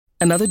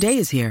Another day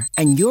is here,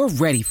 and you're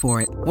ready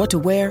for it. What to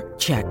wear?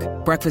 Check.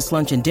 Breakfast,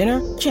 lunch, and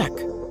dinner? Check.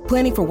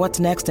 Planning for what's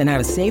next and how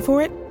to save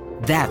for it?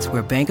 That's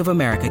where Bank of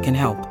America can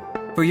help.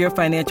 For your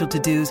financial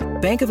to-dos,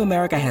 Bank of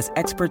America has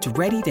experts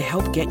ready to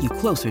help get you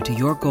closer to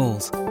your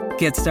goals.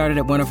 Get started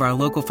at one of our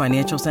local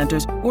financial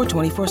centers or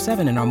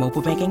 24/7 in our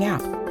mobile banking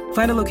app.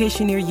 Find a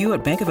location near you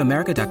at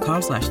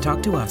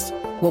bankofamerica.com/talktous.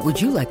 What would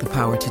you like the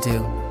power to do?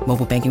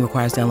 Mobile banking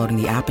requires downloading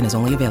the app and is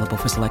only available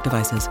for select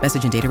devices.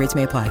 Message and data rates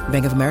may apply.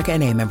 Bank of America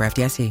N.A., member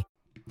FDIC.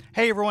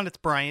 Hey everyone, it's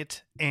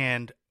Bryant,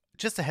 and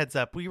just a heads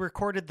up, we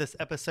recorded this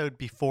episode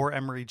before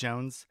Emory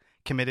Jones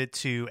committed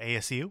to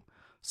ASU,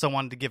 so I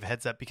wanted to give a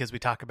heads up because we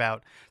talk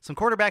about some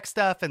quarterback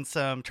stuff and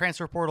some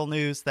transfer portal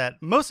news that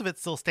most of it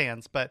still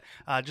stands, but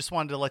just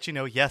wanted to let you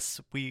know, yes,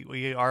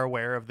 we are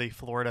aware of the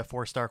Florida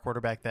 4-star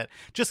quarterback that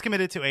just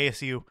committed to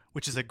ASU,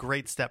 which is a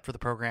great step for the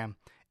program,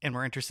 and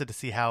we're interested to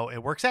see how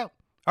it works out.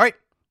 All right.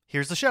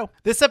 Here's the show.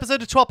 This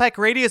episode of 12 Pack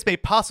Radio is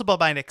made possible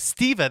by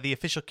Nextiva, the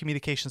official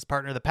communications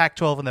partner of the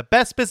Pac-12 and the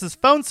best business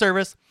phone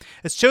service.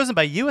 It's chosen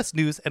by U.S.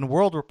 News and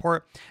World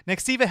Report.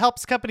 Nextiva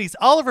helps companies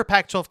all over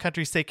Pac-12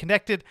 countries stay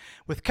connected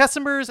with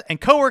customers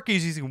and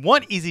coworkers using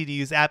one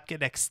easy-to-use app. Get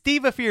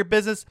Nextiva for your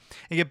business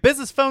and get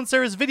business phone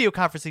service, video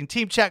conferencing,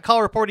 team chat,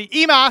 call reporting,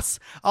 EMAS,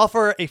 all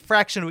for a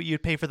fraction of what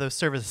you'd pay for those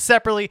services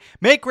separately.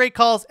 Make great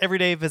calls every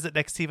day. Visit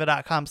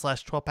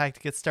Nextiva.com/12pack to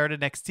get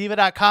started.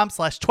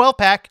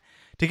 Nextiva.com/12pack.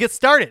 to get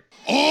started.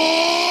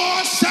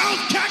 Oh, South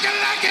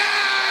Kakalaka!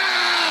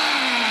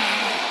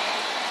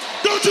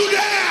 Don't you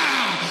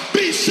dare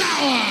be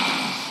sour!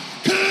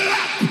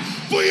 Clap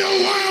for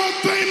your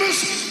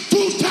world-famous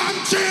two-time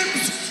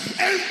champs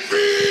and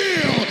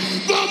feel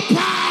the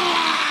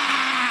power!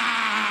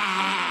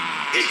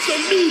 It's a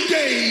new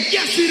day.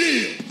 Yes, it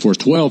is. For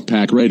 12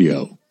 Pack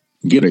Radio,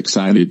 get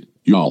excited,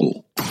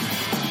 y'all.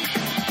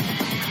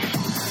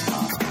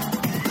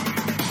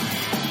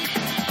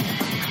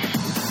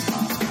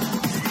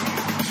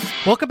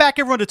 Welcome back,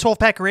 everyone, to 12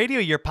 Pack Radio,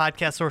 your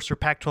podcast source for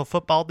Pac-12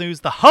 football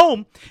news, the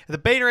home of the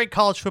Beta Rank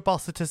College Football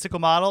Statistical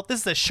Model. This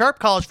is a sharp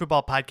college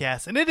football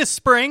podcast, and it is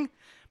spring,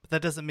 but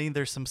that doesn't mean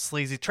there's some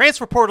sleazy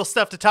transfer portal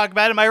stuff to talk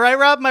about. Am I right,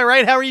 Rob? Am I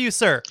right? How are you,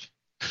 sir?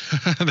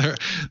 The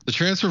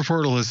transfer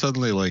portal has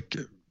suddenly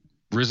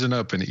risen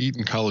up and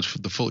eaten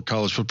the full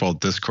college football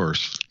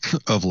discourse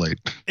of late.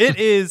 It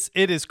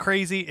is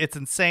crazy. It's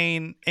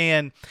insane.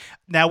 And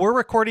now we're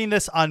recording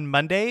this on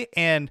Monday,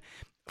 and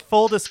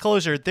full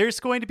disclosure, there's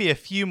going to be a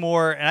few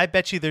more, and I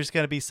bet you there's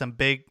going to be some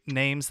big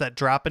names that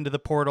drop into the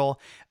portal.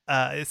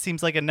 It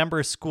seems like a number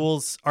of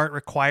schools aren't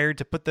required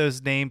to put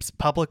those names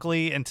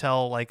publicly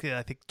until I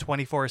think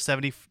 24 or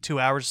 72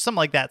 hours, something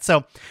like that.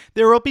 So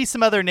there will be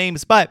some other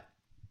names, but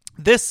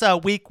this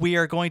week we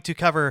are going to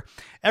cover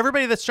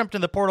everybody that's jumped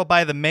in the portal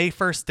by the May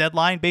 1st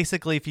deadline.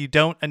 Basically, if you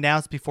don't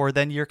announce before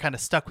then, you're kind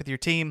of stuck with your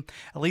team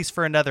at least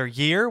for another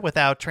year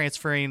without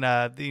transferring,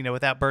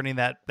 without burning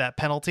that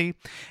penalty.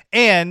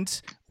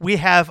 And we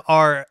have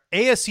our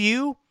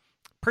ASU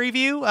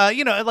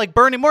preview,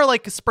 burning more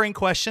like spring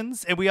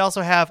questions. And we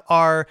also have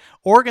our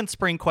Oregon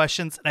spring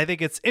questions. And I think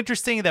it's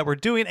interesting that we're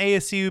doing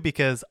ASU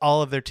because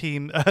all of their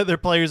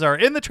players are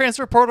in the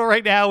transfer portal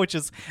right now, which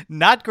is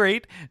not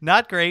great.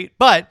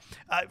 But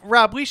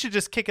Rob, we should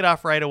just kick it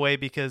off right away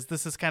because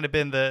this has kind of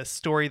been the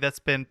story that's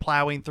been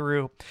plowing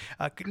through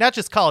not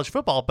just college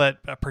football, but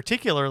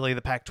particularly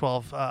the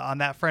Pac-12 on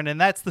that front. And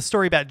that's the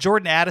story about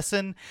Jordan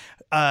Addison,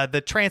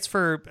 the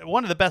transfer,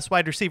 one of the best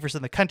wide receivers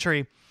in the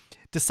country,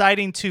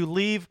 deciding to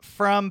leave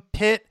from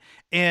Pitt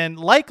and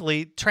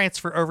likely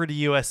transfer over to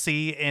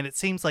USC. And it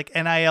seems like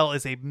NIL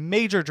is a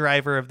major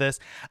driver of this.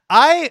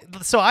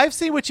 So I've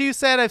seen what you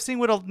said. I've seen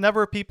what a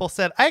number of people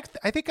said. I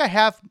think I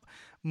have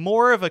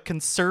more of a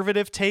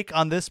conservative take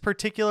on this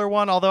particular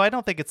one, although I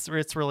don't think it's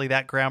really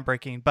that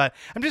groundbreaking. But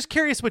I'm just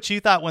curious what you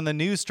thought when the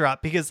news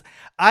dropped, because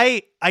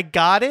I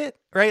got it,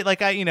 right?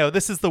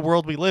 This is the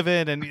world we live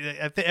in, and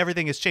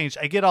everything has changed.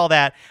 I get all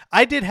that.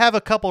 I did have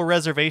a couple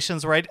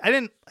reservations where I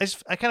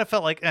kind of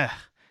felt like, but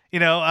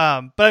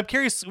I'm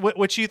curious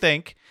what you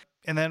think,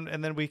 and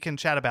then we can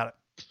chat about it.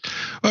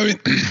 I mean,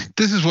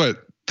 this is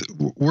what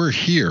we're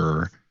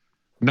here,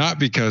 not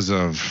because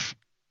of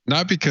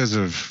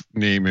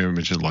name,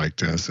 image, and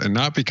likeness, and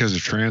not because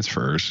of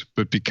transfers,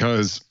 but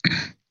because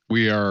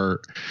we are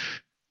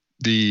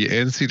the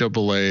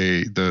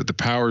NCAA, the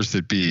powers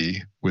that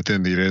be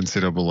within the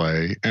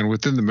NCAA and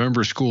within the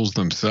member schools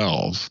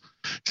themselves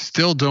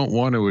still don't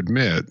want to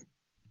admit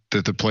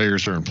that the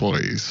players are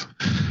employees,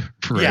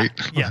 right?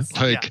 Yeah,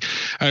 yes.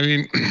 I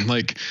mean,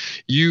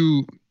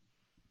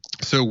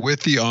 so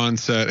with the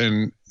onset,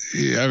 and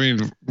I mean,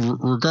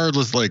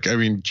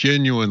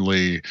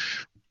 genuinely,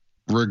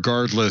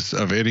 regardless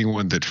of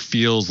anyone that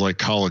feels like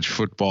college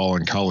football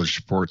and college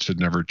sports had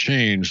never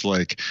changed,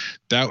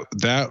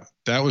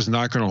 that was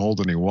not going to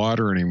hold any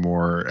water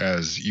anymore,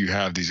 as you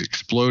have these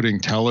exploding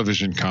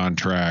television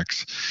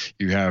contracts.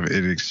 You have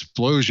an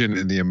explosion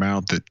in the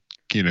amount that,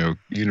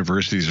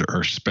 universities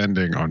are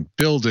spending on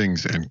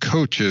buildings and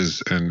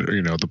coaches, and,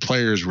 the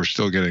players were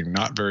still getting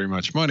not very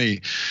much money.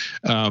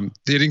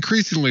 It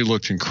increasingly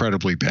looked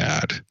incredibly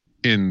bad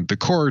in the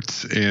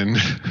courts, in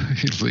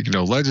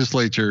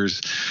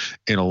legislatures,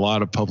 in a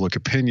lot of public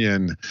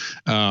opinion.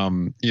 I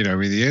mean,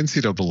 the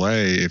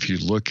NCAA, if you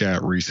look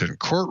at recent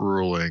court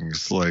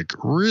rulings, like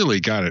really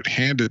got it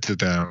handed to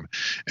them,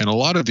 and a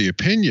lot of the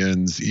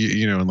opinions,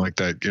 and like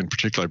that in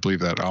particular, I believe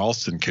that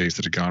Alston case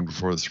that had gone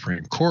before the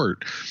Supreme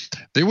Court,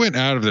 they went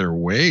out of their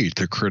way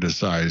to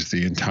criticize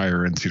the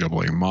entire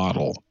NCAA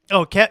model.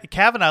 Oh,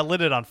 Kavanaugh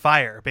lit it on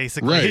fire,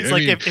 basically. Right. He's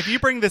if you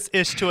bring this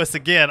ish to us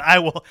again, I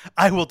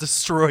will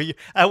destroy you.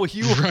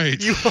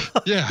 Right.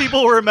 Yeah.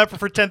 People will remember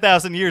for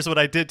 10,000 years what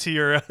I did to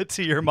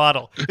your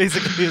model,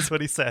 basically, is what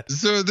he said.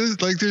 So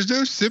there's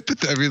no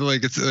sympathy. I mean,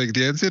 like, it's like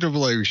the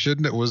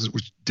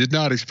NCAA did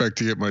not expect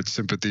to get much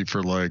sympathy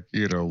for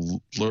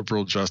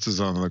liberal justices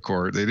on the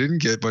court. They didn't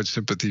get much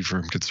sympathy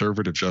from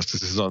conservative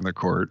justices on the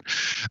court.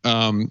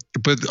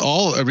 But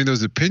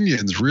those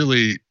opinions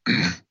really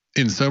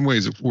in some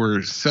ways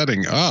were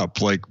setting up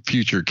like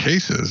future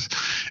cases.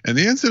 And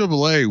the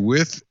NCAA,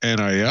 with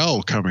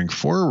NIL coming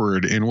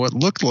forward in what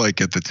looked like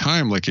at the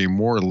time like a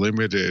more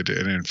limited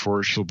and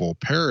enforceable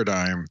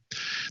paradigm,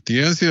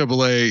 the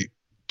NCAA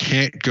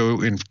can't go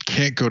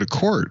to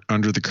court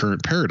under the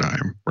current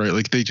paradigm, right?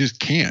 Like they just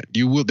can't.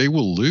 They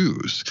will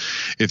lose.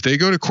 If they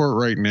go to court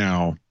right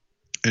now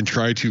and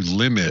try to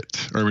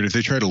if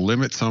they try to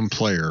limit some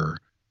player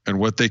and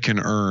what they can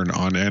earn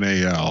on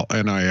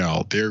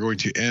NIL, they're going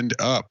to end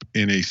up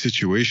in a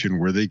situation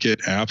where they get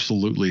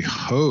absolutely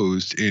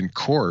hosed in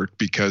court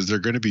because they're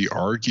going to be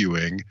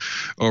arguing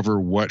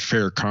over what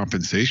fair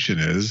compensation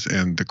is.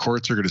 And the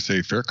courts are going to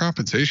say fair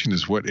compensation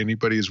is what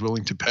anybody is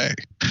willing to pay.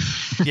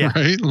 Yeah.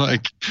 Right?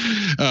 Like,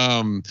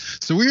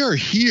 so we are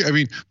here. I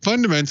mean,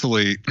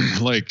 fundamentally,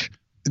 like,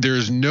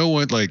 there's no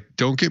one, like,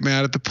 don't get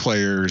mad at the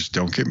players.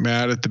 Don't get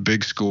mad at the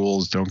big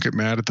schools. Don't get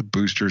mad at the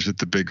boosters at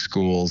the big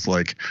schools.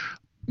 Like,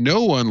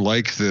 no one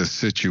likes this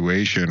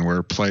situation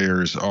where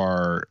players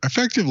are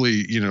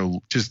effectively,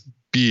 just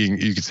being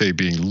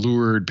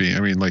lured,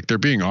 they're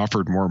being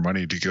offered more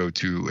money to go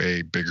to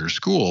a bigger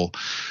school.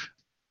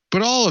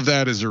 But all of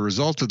that is a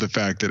result of the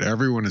fact that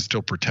everyone is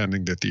still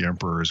pretending that the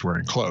emperor is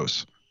wearing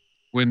clothes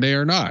when they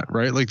are not,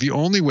 right? Like the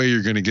only way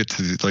you're going to get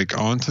to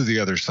onto the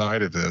other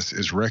side of this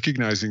is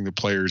recognizing the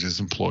players as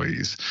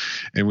employees.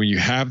 And when you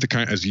have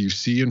as you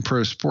see in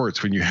pro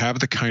sports, when you have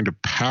the kind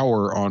of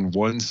power on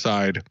one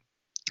side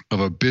of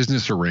a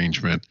business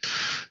arrangement,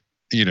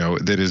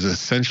 that is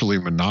essentially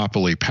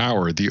monopoly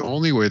power, the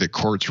only way that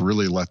courts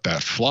really let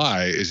that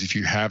fly is if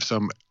you have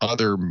some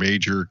other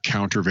major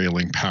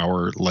countervailing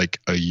power like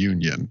a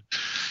union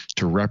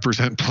to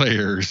represent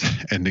players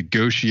and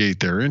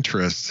negotiate their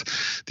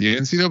interests. The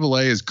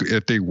NCAA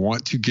if they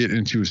want to get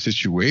into a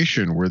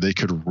situation where they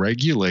could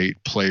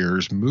regulate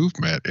players'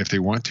 movement, if they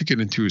want to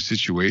get into a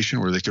situation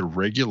where they could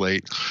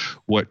regulate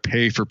what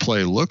pay for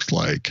play looks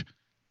like,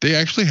 they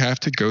actually have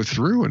to go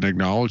through and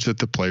acknowledge that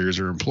the players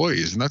are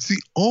employees. And that's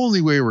the only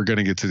way we're going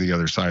to get to the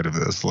other side of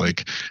this.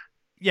 Like,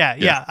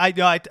 yeah. I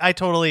know. I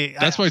totally,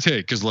 that's my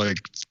take. Cause like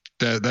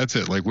that's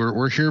it. Like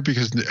we're here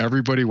because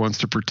everybody wants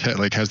to protect,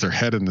 like has their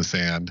head in the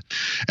sand.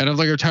 And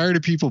I'm tired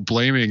of people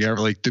blaming,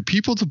 like the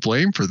people to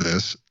blame for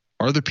this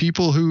are the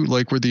people who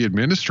were the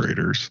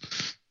administrators.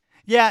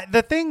 Yeah,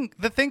 the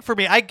thing for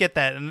me, I get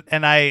that,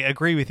 and I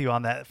agree with you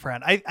on that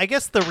front. I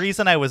guess the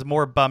reason I was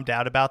more bummed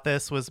out about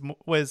this was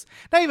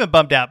not even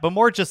bummed out, but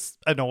more just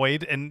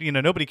annoyed. And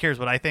nobody cares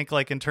what I think.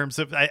 Like in terms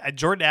of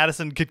Jordan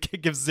Addison could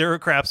give zero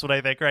craps what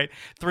I think. Right,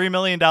 $3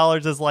 million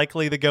is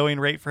likely the going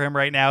rate for him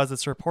right now as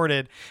it's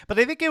reported. But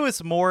I think it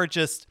was more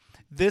just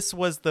this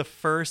was the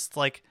first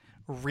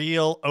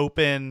real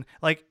open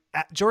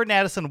Jordan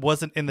Addison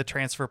wasn't in the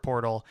transfer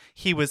portal.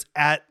 He was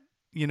at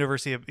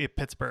University of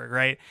Pittsburgh,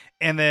 right?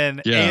 And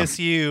then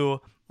ASU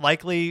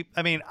likely,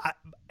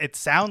 it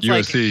sounds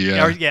USC,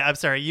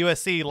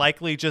 USC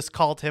likely just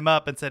called him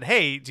up and said,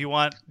 "Hey, do you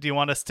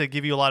want us to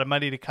give you a lot of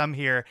money to come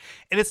here?"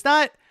 And it's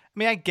not,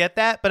 I get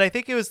that, but I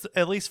think it was,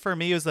 at least for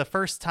me, it was the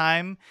first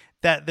time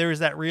that there was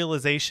that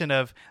realization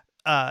of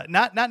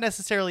not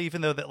necessarily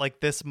even though that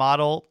this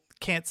model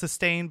can't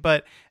sustain,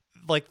 but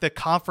the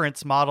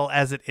conference model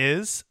as it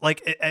is,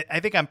 I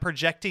think I'm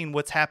projecting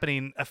what's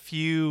happening a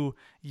few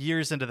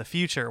years into the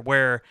future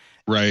where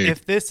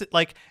if this,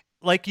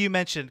 like you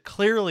mentioned,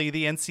 clearly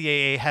the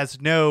NCAA has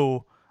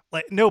no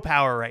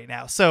power right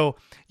now. So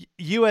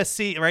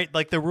USC, right?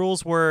 The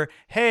rules were,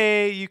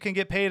 hey, you can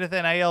get paid with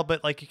NIL,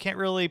 but you can't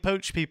really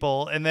poach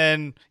people. And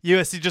then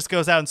USC just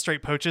goes out and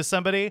straight poaches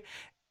somebody.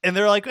 And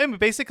they're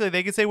basically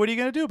they can say, what are you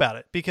going to do about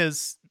it?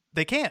 Because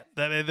they can't.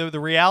 The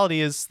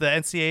reality is the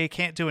NCAA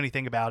can't do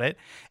anything about it.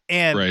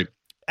 And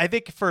I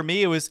think for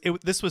me,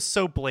 this was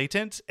so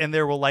blatant and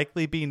there will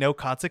likely be no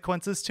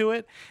consequences to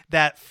it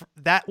that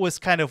was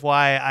kind of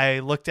why I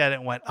looked at it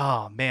and went,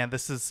 oh man,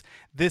 this is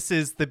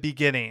the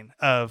beginning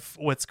of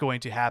what's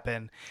going to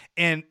happen.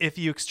 And if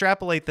you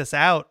extrapolate this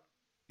out,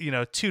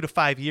 2 to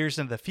 5 years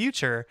into the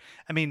future,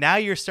 I mean, now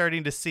you're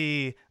starting to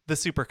see the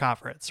super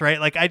conference,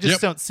 right? Like, I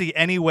just don't see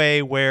any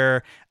way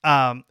where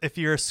if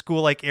you're a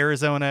school like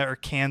Arizona or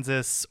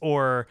Kansas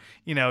or,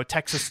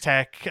 Texas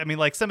Tech, I mean,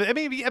 like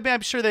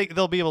I'm sure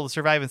they'll be able to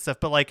survive and stuff,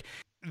 but like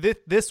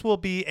this will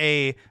be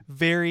a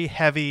very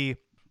heavy,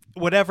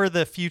 whatever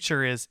the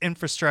future is,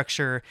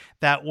 infrastructure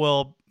that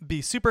will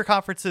be super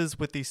conferences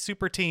with these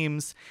super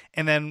teams.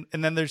 And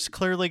then there's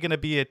clearly going to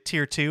be a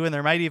tier 2, and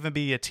there might even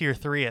be a tier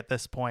 3 at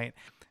this point.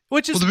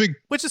 Which is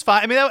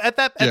fine. I mean,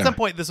 at some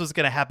point this was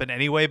going to happen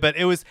anyway, but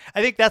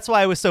I think that's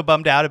why I was so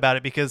bummed out about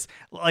it, because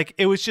like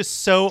it was just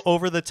so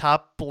over the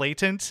top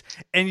blatant,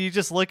 and you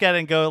just look at it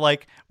and go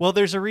like, well,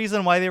 there's a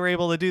reason why they were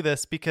able to do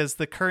this, because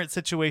the current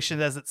situation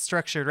as it's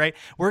structured, right?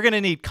 We're going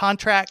to need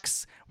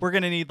contracts. We're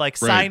going to need like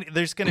sign. Right.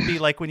 There's going to be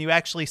like when you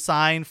actually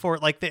sign for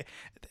like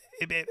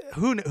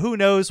who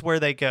knows where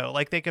they go.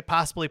 Like they could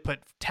possibly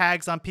put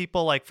tags on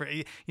people, like for,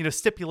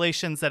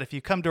 stipulations that if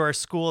you come to our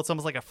school, it's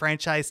almost like a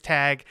franchise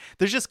tag.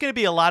 There's just going to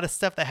be a lot of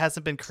stuff that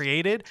hasn't been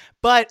created.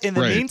 But in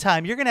the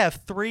meantime, you're going to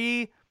have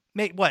 2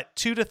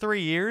 to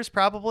 3 years,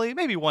 probably,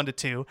 maybe 1 to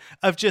 2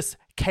 of just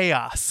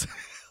chaos.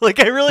 Like,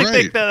 I really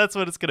think that's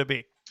what it's going to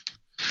be.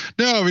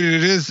 No, I mean,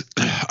 it is.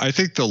 I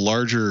think the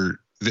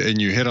larger,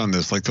 and you hit on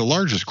this, like the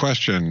largest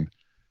question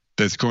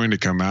that's going to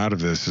come out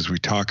of this as we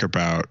talk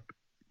about,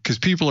 because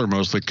people are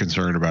mostly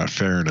concerned about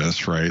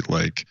fairness, right?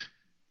 Like,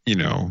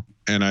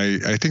 and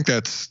I think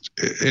that's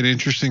an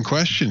interesting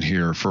question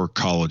here for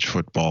college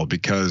football,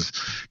 because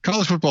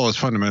college football has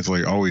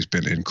fundamentally always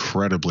been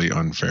incredibly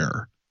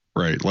unfair,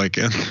 right? Like,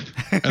 and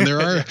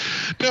there are,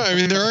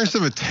 there are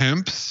some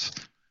attempts,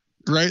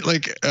 right?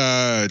 Like,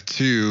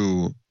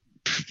 to,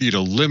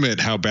 limit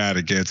how bad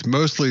it gets.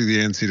 Mostly the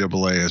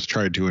NCAA has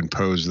tried to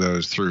impose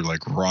those through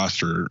like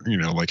roster,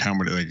 like how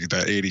many, like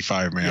that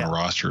 85-man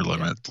roster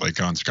limit, like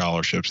on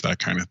scholarships, that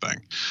kind of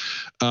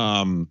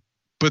thing.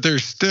 But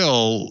there's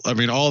still, and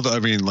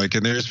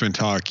there's been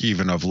talk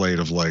even of late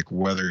of like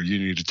whether you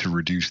needed to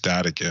reduce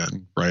that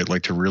again, right?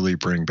 Like to really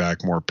bring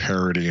back more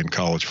parity in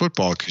college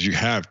football, because you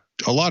have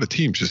a lot of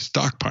teams just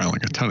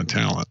stockpiling a ton of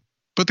talent.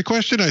 But the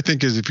question, I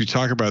think, is if you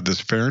talk about this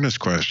fairness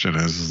question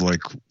is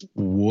like,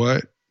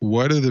 what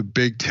do the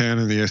Big Ten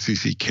and the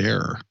SEC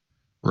care,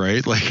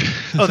 right? Like,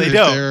 oh, they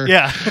don't.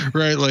 Yeah.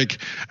 Right. Like,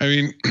 I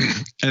mean,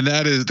 and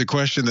that is the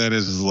question that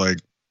is like,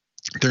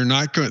 they're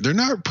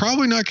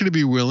probably not going to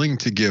be willing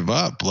to give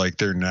up like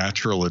their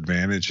natural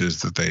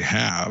advantages that they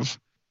have,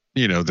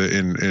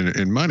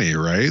 in money.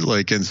 Right.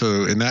 Like, and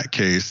so in that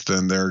case,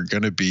 then they're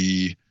going to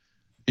be,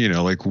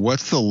 like,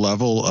 what's the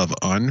level of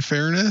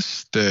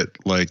unfairness that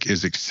like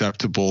is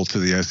acceptable to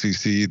the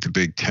SEC, the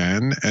Big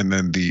Ten, and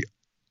then the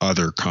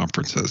other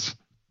conferences?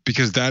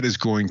 Because that is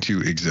going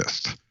to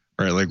exist,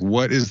 right? Like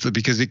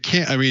because it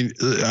can't,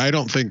 I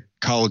don't think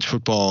college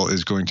football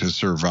is going to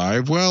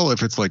survive well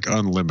if it's like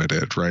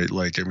unlimited, right?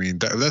 Like,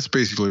 that's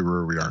basically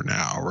where we are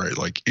now, right?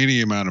 Like any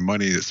amount of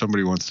money that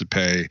somebody wants to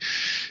pay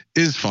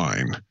is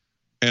fine.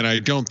 And I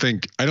don't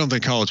think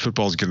college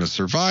football is going to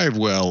survive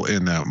well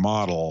in that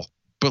model.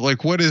 But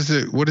like, what is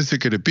it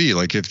going to be?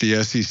 Like if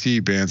the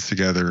SEC bands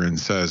together and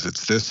says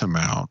it's this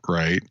amount,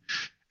 right?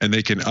 And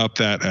they can up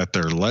that at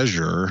their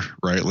leisure,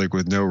 right? Like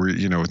with no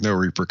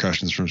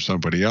repercussions from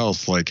somebody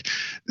else. Like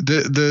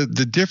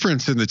the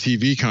difference in the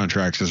TV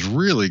contracts is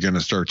really going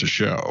to start to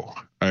show.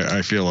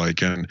 I feel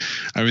like, and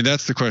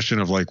that's the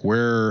question of like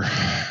where,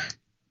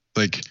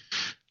 like,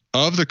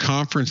 of the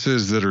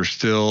conferences that are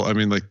still,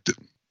 the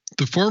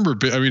former.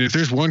 If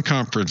there's one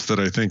conference that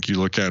I think you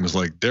look at and is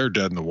like they're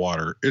dead in the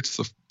water, it's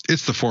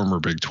the former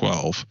Big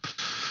 12.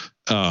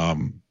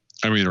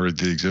 Or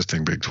the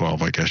existing Big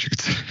 12, I guess you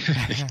could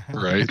say,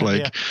 right?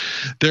 Like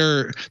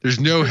there's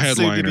no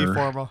headliner.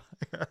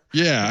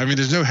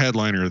 There's no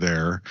headliner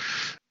there.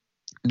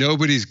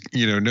 Nobody's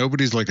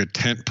like a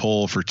tent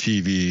pole for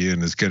TV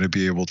and is going to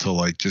be able to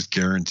like just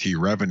guarantee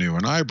revenue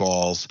and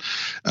eyeballs.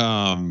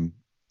 And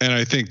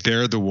I think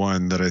they're the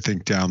one that I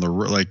think down the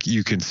road, like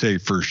you can say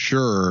for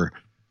sure,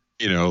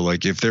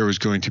 like if there was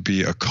going to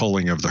be a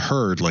culling of the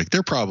herd, like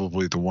they're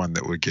probably the one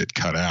that would get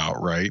cut out,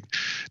 right?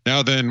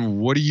 Now, then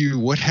what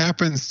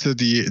happens to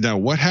the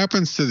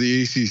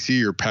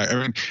ACC or Pac?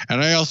 And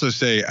I also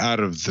say out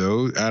of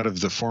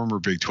the former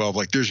Big 12,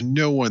 like there's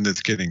no one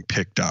that's getting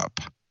picked up.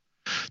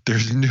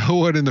 There's no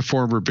one in the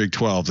former Big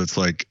 12 that's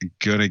like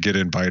gonna get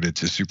invited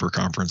to Super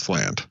Conference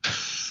land,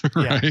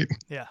 right?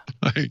 Yeah.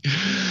 Like,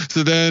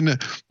 so then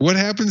what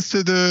happens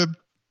to the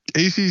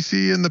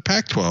ACC and the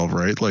Pac-12,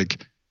 right?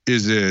 Like,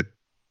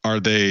 are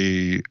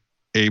they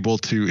able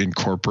to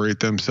incorporate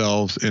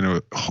themselves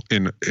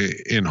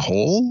in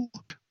whole,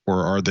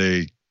 or are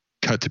they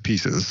cut to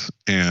pieces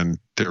and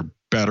their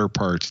better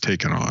parts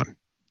taken on,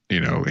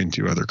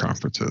 into other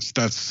conferences?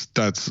 That's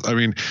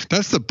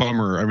the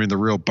bummer. The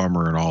real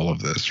bummer in all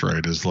of this,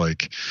 right, is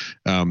like,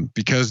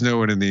 because no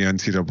one in the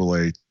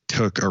NCAA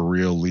took a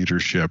real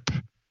leadership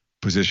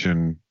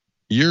position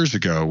years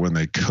ago when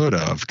they could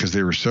have, because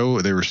they were so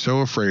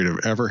afraid of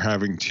ever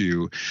having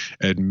to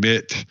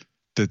admit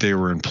that they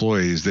were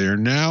employees. They are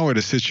now at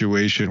a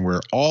situation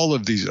where all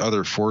of these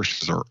other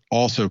forces are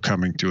also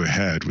coming to a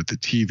head with the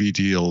TV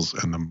deals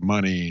and the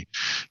money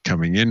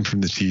coming in from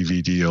the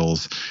TV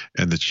deals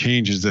and the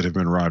changes that have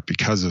been wrought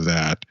because of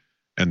that.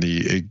 And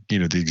the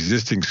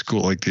existing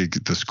school, like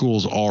the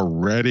schools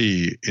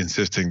already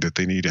insisting that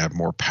they need to have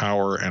more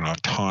power and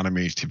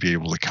autonomy to be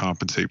able to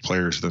compensate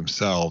players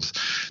themselves.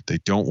 They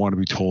don't want to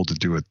be told to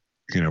do it,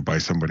 by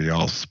somebody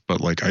else.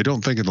 But like, I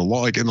don't think in the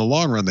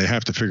long run, they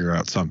have to figure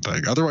out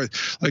something. Otherwise,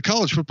 like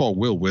college football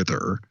will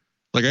wither.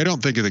 Like, I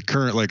don't think in the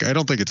current, I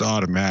don't think it's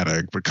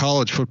automatic, but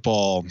college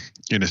football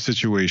in a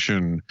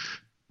situation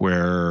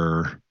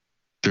where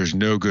there's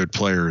no good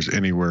players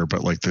anywhere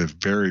but like the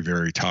very,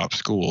 very top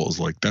schools,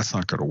 like that's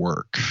not going to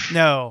work.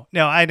 No,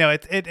 I know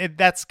it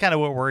that's kind of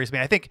what worries me.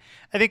 I think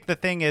the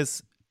thing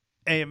is,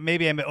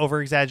 maybe I'm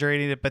over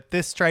exaggerating it, but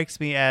this strikes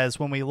me as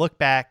when we look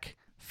back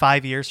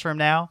 5 years from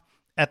now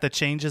at the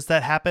changes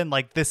that happened,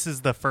 like this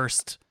is the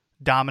first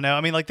domino.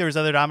 I mean, like there was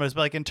other dominoes,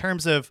 but like in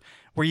terms of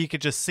where you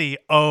could just see,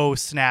 oh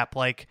snap,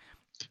 like,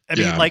 I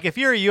mean, like if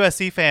you're a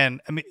USC fan,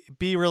 I mean,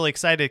 be really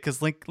excited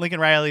because Lincoln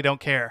Riley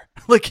don't care.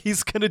 Like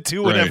he's going to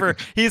do whatever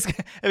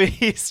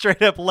he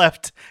straight up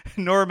left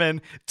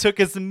Norman, took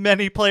as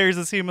many players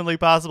as humanly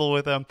possible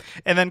with him,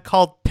 and then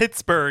called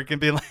Pittsburgh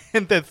and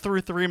then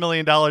threw $3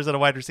 million at a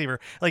wide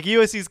receiver. Like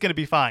USC is going to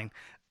be fine.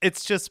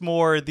 It's just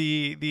more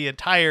the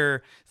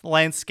entire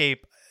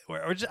landscape.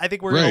 I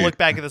think we're going to look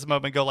back at this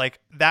moment and go like,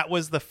 that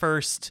was the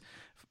first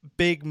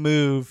big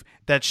move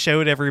that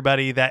showed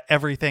everybody that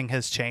everything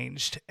has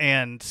changed.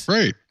 And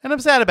I'm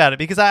sad about it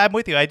because I'm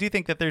with you. I do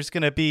think that there's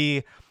going to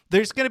be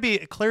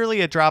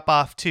clearly a drop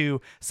off to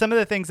some of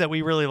the things that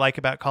we really like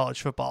about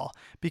college football,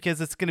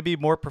 because it's going to be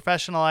more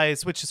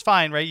professionalized, which is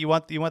fine, right? You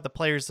want the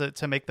players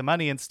to make the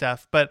money and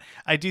stuff. But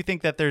I do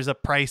think that there's a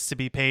price to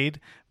be paid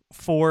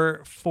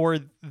for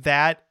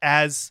that,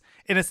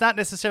 and it's not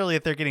necessarily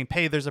if they're getting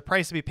paid. There's a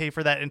price to be paid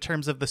for that in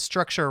terms of the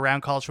structure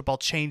around college football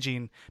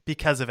changing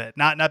because of it,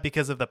 not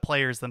because of the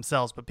players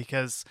themselves, but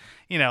because,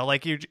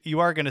 like you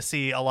are going to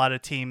see a lot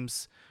of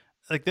teams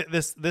like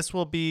this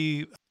will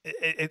be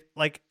it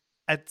like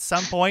at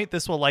some point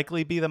this will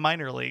likely be the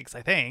minor leagues,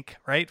 I think,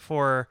 right?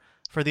 For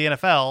the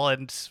NFL,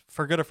 and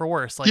for good or for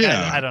worse. Like,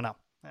 I don't know.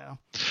 Yeah.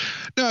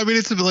 No, I mean,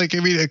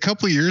 a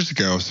couple of years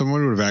ago,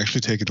 someone would have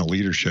actually taken the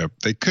leadership.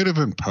 They could have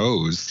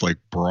imposed like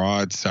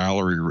broad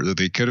salary.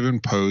 They could have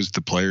imposed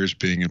the players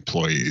being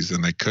employees,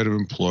 and they could have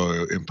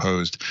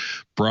imposed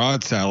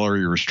broad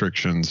salary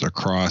restrictions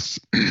across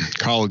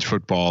college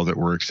football that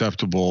were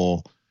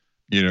acceptable,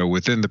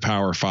 within the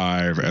Power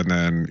Five, and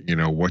then,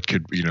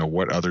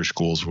 what other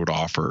schools would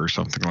offer or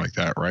something like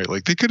that, right?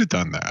 Like they could have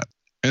done that.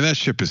 And that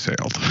ship has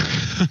sailed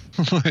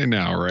right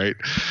now, right?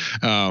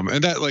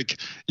 And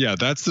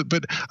that,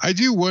 but I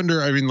do wonder.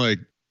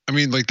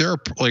 There are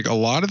like a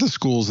lot of the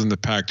schools in the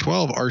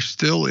Pac-12 are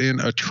still in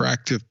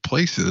attractive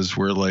places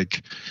where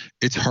like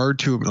it's hard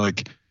to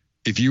like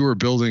if you were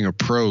building a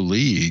pro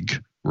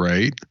league,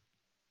 right?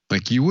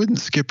 Like you wouldn't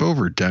skip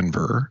over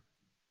Denver,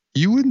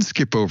 you wouldn't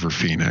skip over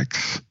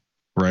Phoenix,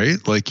 right?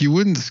 Like you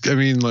wouldn't. I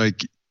mean,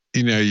 like.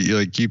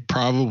 You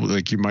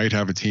probably you might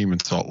have a team in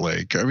Salt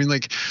Lake. I mean,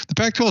 like the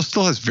Pac-12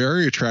 still has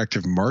very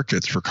attractive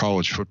markets for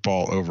college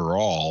football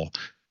overall.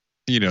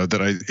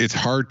 It's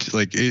hard to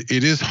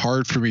it is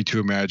hard for me to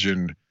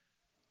imagine,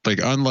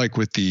 like unlike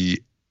with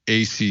the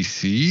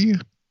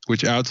ACC,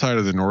 which outside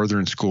of the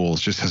northern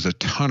schools just has a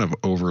ton of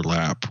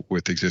overlap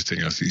with existing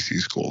SEC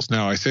schools.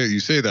 Now you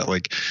say that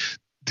like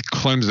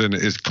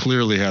Clemson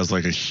clearly has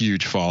like a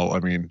huge fall. I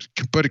mean,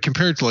 but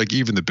compared to like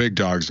even the big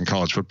dogs in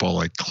college football,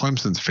 like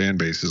Clemson's fan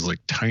base is like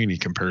tiny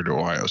compared to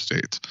Ohio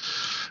State's.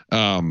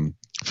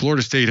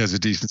 Florida State has a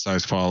decent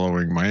sized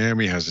following.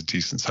 Miami has a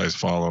decent sized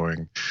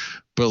following,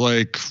 but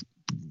like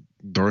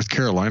North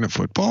Carolina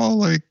football,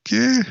 like,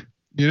 yeah,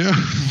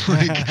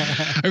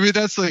 I mean,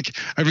 that's like,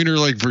 or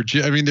like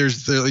Virginia, I mean,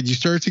 there's like, you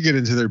start to get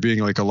into there being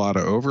like a lot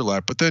of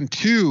overlap, but then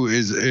two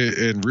is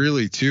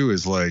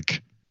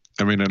like,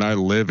 I mean, and I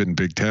live in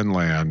Big Ten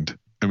land.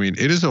 I mean,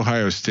 it is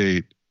Ohio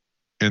State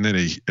and then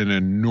an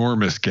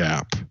enormous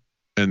gap.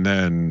 And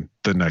then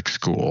the next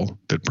school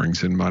that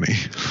brings in money,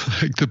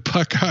 like the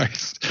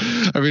Buckeyes.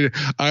 I mean,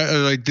 I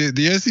like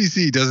the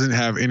SEC doesn't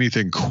have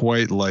anything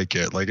quite like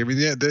it. Like, I mean,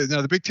 now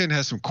the Big Ten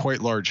has some quite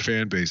large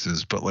fan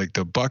bases, but like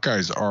the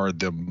Buckeyes are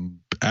the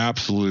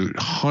absolute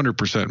 100%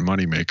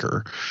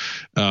 moneymaker,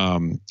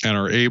 and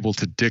are able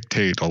to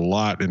dictate a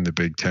lot in the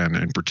Big Ten,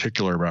 in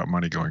particular about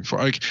money going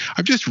forward. Like,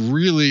 I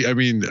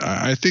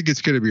think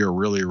it's going to be a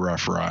really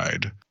rough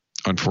ride,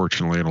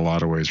 unfortunately, in a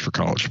lot of ways for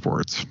college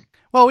sports.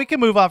 Well, we can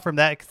move on from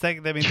that because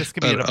I mean, this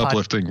could be an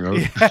uplifting note.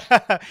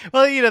 Yeah.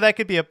 Well, that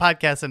could be a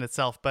podcast in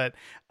itself, but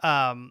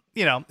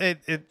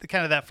it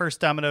kind of that first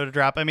domino to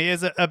drop. I mean,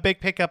 is a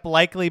big pickup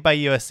likely by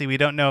USC. We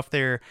don't know if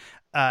they're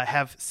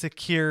have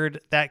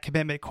secured that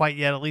commitment quite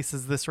yet. At least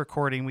as this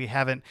recording, we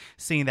haven't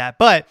seen that.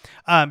 But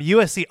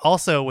USC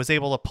also was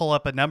able to pull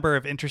up a number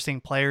of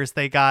interesting players.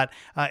 They got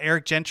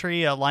Eric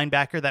Gentry, a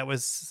linebacker that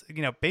was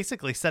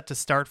basically set to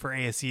start for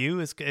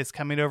ASU, is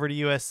coming over to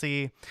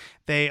USC.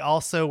 They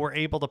also were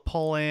able to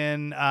pull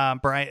in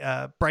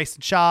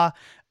Bryson Shaw,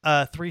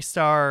 a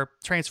 3-star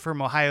transfer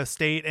from Ohio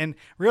State. And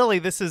really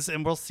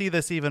and we'll see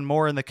this even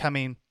more in the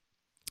coming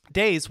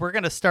days, we're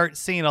going to start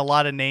seeing a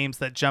lot of names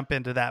that jump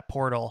into that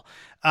portal.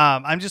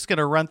 I'm just going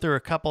to run through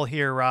a couple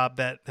here, Rob,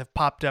 that have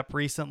popped up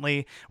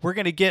recently. I'm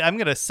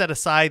going to set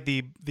aside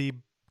the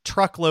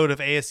truckload of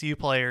ASU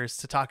players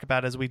to talk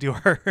about as we do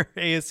our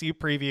ASU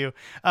preview.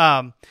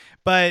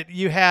 But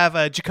you have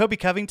Jacoby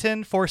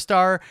Covington,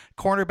 4-star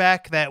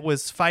cornerback that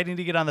was fighting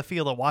to get on the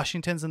field at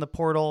Washington's in the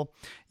portal.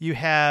 You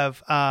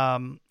have,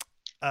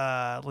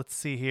 let's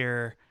see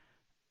here.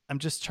 I'm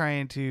just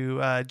trying to,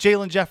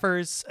 Jalen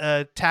Jeffers,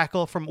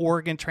 tackle from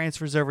Oregon,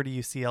 transfers over to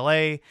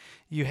UCLA.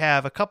 You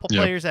have a couple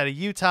players out of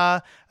Utah,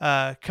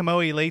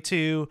 Kamoe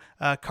Letu,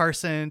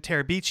 Carson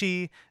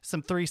Terabici,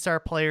 some 3-star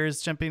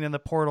players jumping in the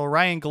portal.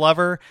 Ryan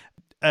Glover,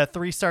 a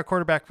 3-star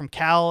quarterback from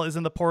Cal, is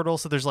in the portal.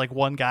 So there's like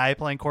one guy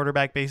playing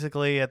quarterback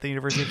basically at the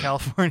University of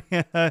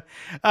California.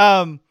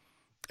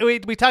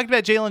 We talked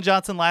about Jalen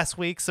Johnson last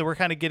week, so we're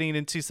kind of getting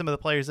into some of the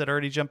players that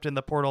already jumped in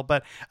the portal.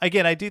 But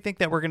again, I do think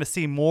that we're going to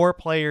see more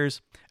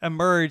players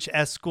emerge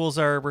as schools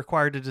are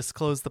required to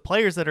disclose the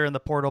players that are in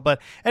the portal.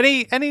 But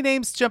any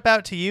names jump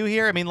out to you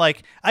here? I mean,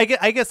 like, I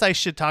guess I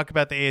should talk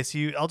about the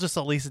ASU. I'll just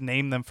at least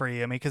name them for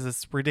you. I mean, because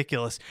it's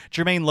ridiculous.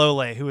 Jermaine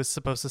Lole, who was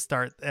supposed to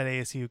start at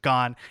ASU,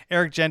 gone.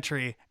 Eric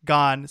Gentry,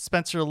 gone.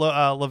 Spencer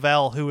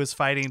Lavelle, who was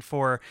fighting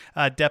for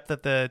depth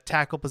at the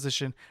tackle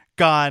position,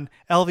 gone.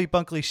 LV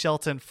Bunkley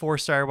Shelton,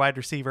 4-star wide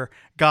receiver,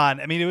 gone.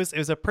 I mean, it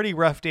was a pretty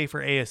rough day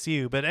for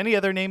ASU, but any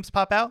other names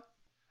pop out?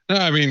 No,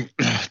 I mean,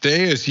 the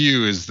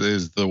ASU is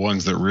the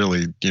ones that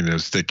really,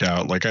 stick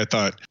out. Like I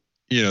thought,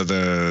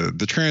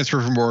 the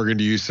transfer from Oregon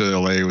to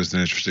UCLA was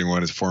an interesting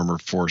one. His former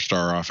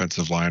 4-star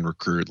offensive line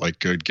recruit, like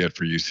good get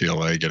for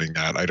UCLA getting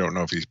that. I don't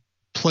know if he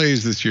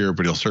plays this year,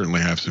 but he'll certainly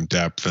have some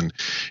depth, and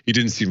he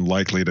didn't seem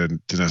likely to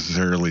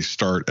necessarily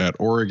start at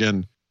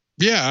Oregon.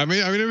 Yeah, I mean,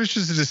 it was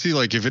just to see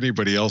like if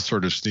anybody else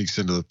sort of sneaks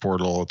into the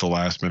portal at the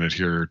last minute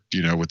here,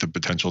 with the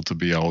potential to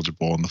be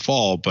eligible in the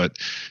fall. But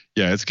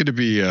yeah, it's going to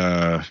be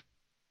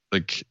I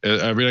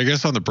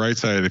guess on the bright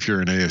side, if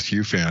you're an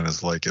ASU fan,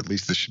 is like at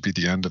least this should be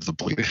the end of the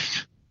bleeding.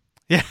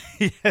 Yeah,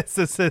 yes,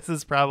 this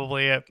is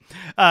probably it.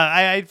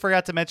 I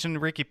forgot to mention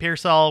Ricky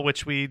Pearsall,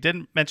 which we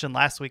didn't mention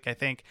last week, I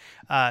think.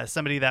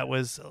 Somebody that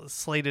was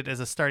slated as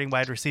a starting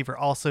wide receiver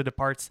also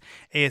departs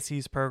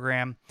ASU's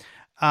program.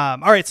 All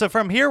right, so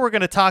from here, we're going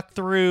to talk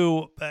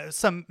through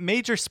some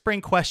major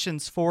spring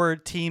questions for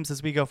teams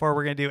as we go forward.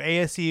 We're going to do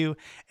ASU,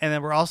 and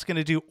then we're also going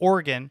to do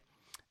Oregon.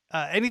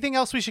 Anything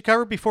else we should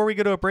cover before we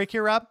go to a break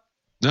here, Rob?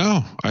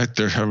 No,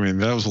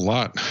 that was a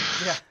lot.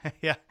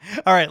 Yeah.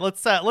 All right,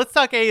 let's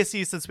talk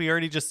ASU since we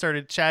already just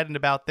started chatting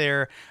about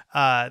their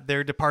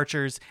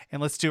departures,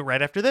 and let's do it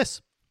right after this.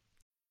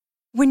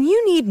 When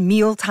you need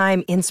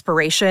mealtime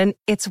inspiration,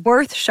 it's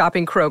worth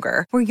shopping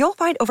Kroger, where you'll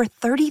find over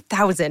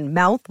 30,000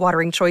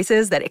 mouth-watering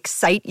choices that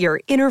excite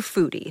your inner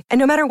foodie. And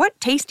no matter what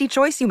tasty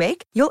choice you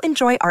make, you'll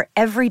enjoy our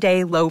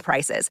everyday low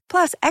prices,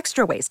 plus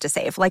extra ways to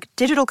save, like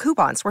digital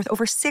coupons worth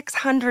over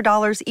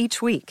 $600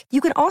 each week. You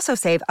can also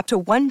save up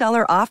to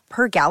 $1 off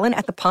per gallon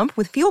at the pump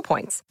with fuel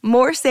points.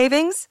 More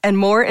savings and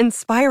more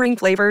inspiring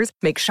flavors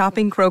make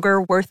shopping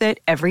Kroger worth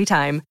it every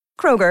time.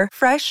 Kroger,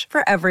 fresh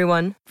for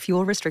everyone.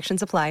 Fuel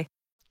restrictions apply.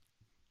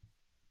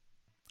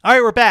 All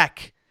right, we're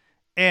back.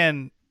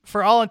 And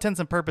for all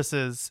intents and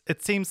purposes,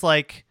 it seems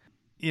like,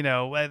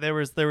 there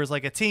was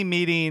like a team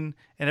meeting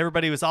and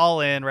everybody was all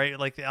in, right?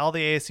 Like all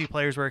the ASU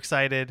players were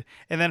excited.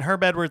 And then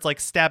Herm Edwards like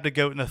stabbed a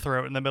goat in the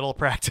throat in the middle of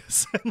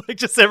practice. And like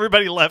just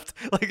everybody left.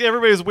 Like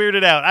everybody was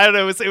weirded out. I don't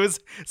know. It was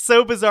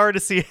so bizarre to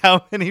see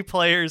how many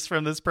players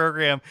from this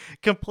program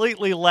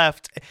completely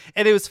left.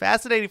 And it was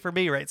fascinating for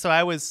me, right? So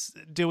I was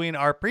doing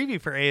our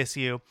preview for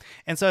ASU.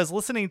 And so I was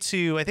listening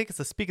to, I think it's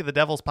the Speak of the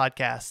Devils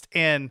podcast.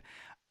 And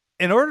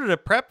in order to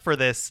prep for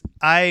this,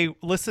 I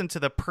listened to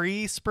the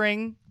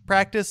pre-spring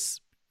practice,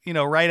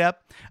 write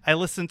up. I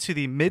listened to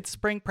the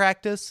mid-spring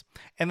practice,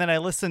 and then I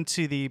listened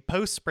to the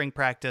post-spring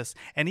practice.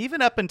 And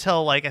even up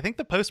until I think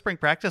the post-spring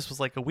practice was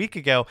like a week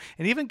ago.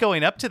 And even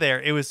going up to there,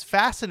 it was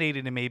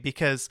fascinating to me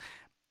because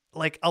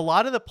a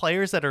lot of the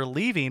players that are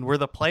leaving were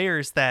the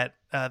players that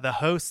the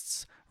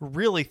hosts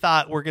really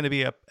thought were going to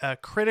be a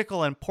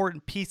critical,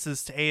 important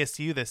pieces to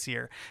ASU this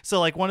year.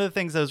 So one of the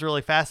things that was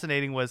really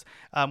fascinating was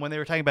when they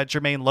were talking about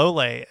Jermaine Lole.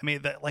 I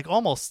mean,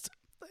 almost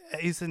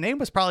his name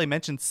was probably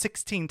mentioned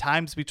 16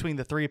 times between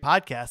the three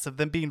podcasts of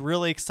them being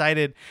really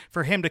excited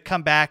for him to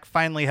come back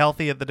finally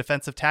healthy at the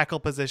defensive tackle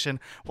position.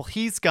 Well,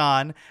 he's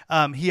gone.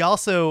 He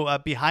also,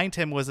 behind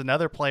him was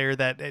another player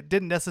that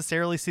didn't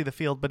necessarily see the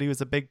field, but he was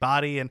a big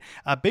body and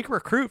a big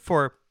recruit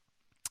for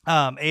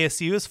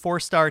ASU's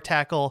 4-star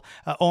tackle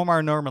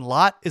Omar Norman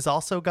Lott is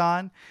also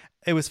gone.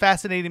 it was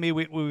fascinating to me.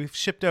 We've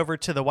shipped over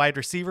to the wide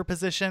receiver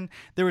position.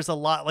 There was a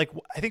lot, like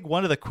I think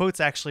one of the quotes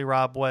actually,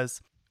 Rob,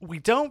 was, we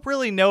don't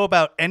really know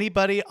about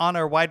anybody on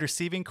our wide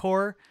receiving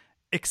core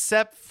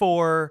except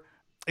for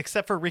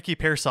Ricky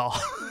Pearsall.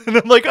 And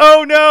I'm like,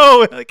 oh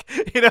no, like,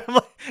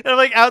 I'm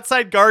like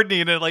outside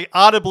gardening and like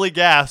audibly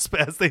gasp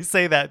as they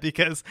say that,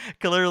 because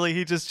clearly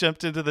he just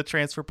jumped into the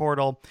transfer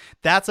portal.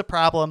 That's a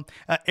problem.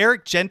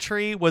 Eric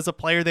Gentry was a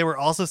player they were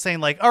also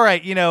saying like, all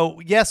right,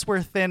 yes,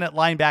 we're thin at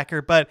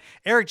linebacker, but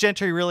Eric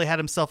Gentry really had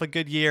himself a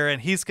good year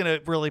and he's going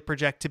to really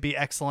project to be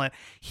excellent.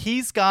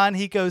 He's gone.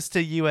 He goes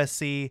to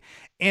USC,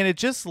 and it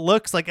just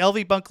looks like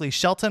LV Bunkley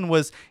Shelton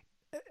was,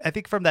 I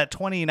think, from that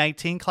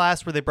 2019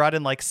 class where they brought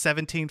in like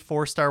 17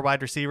 4-star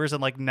wide receivers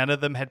and like none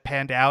of them had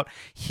panned out.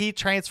 He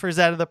transfers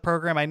out of the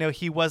program. I know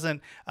he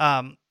wasn't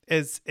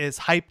as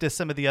hyped as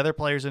some of the other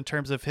players in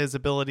terms of his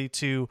ability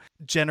to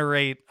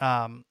generate,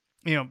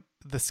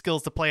 the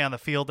skills to play on the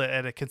field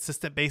at a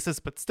consistent basis,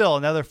 but still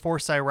another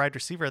 4-star wide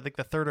receiver. I think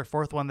the third or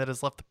fourth one that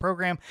has left the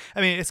program. I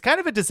mean, it's kind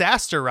of a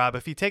disaster, Rob,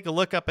 if you take a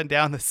look up and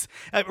down this,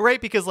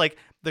 right? Because like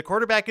the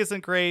quarterback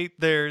isn't great.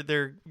 They're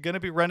going to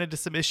be running into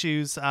some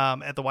issues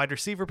at the wide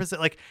receiver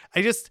position. Like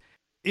I just,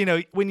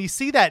 when you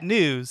see that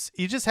news,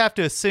 you just have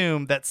to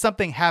assume that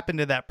something happened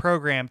to that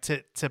program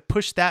to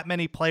push that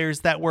many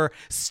players that were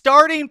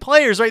starting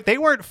players, right? They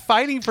weren't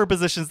fighting for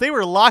positions. They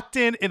were locked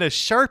in a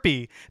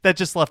Sharpie that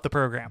just left the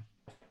program.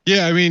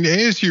 Yeah, I mean,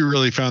 ASU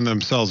really found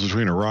themselves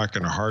between a rock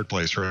and a hard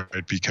place, right?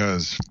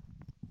 Because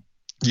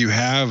you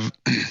have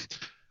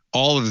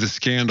all of the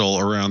scandal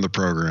around the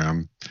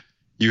program.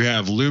 You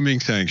have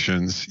looming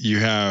sanctions. You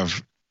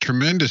have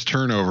tremendous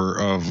turnover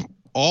of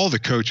all the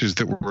coaches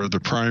that were the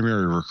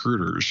primary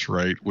recruiters,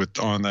 right,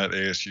 on that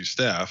ASU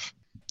staff,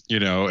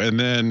 and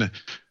then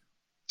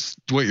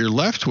what you're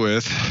left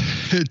with,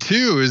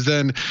 too, is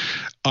then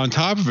on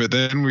top of it,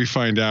 then we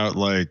find out,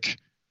 like,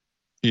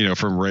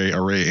 from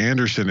a Ray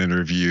Anderson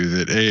interview,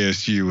 that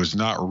ASU was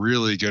not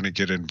really going to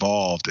get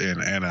involved in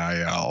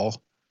NIL.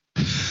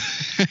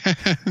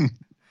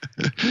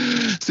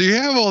 So you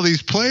have all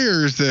these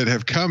players that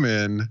have come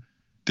in.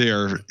 They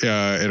are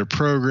in a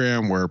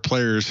program where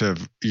players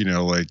have,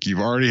 you've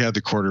already had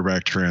the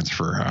quarterback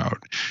transfer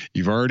out.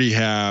 You've already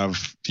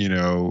have,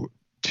 2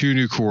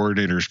 new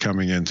coordinators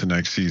coming into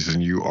next season.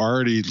 You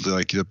already,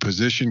 like, the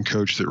position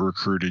coach that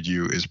recruited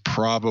you is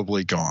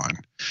probably gone.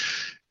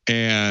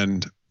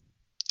 And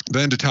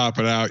then to top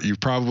it out, you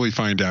probably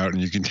find out, and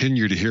you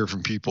continue to hear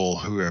from people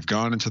who have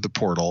gone into the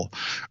portal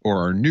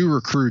or are new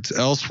recruits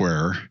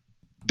elsewhere,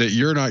 that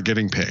you're not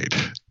getting paid,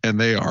 and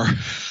they are.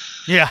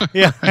 Yeah.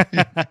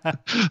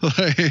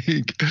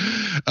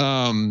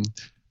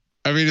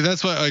 I mean,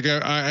 that's why, like,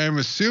 I am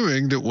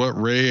assuming that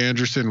what Ray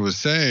Anderson was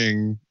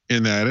saying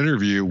in that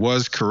interview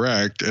was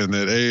correct, and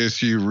that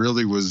ASU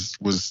really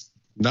was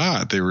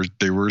not. They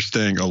were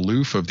staying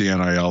aloof of the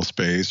NIL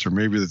space, or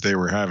maybe that they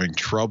were having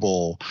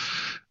trouble,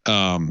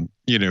 given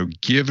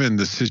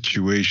the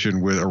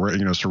situation with,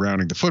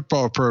 surrounding the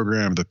football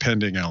program, the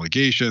pending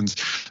allegations.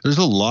 There's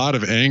a lot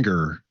of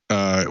anger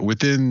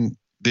within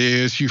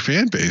the ASU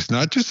fan base,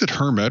 not just at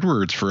Herm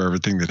Edwards for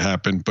everything that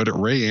happened, but at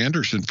Ray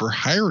Anderson for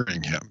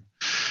hiring him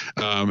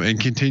and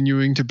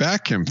continuing to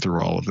back him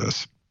through all of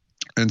this.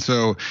 And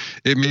so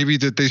it may be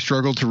that they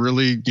struggle to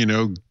really,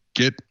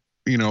 get,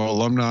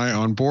 alumni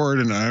on board.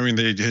 And I mean,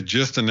 they had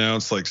just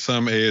announced, like,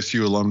 some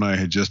ASU alumni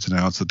had just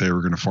announced that they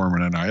were going to form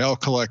an NIL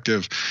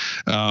collective.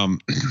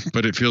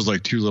 But it feels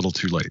like too little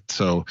too late.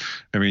 So,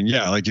 I mean,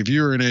 yeah, like if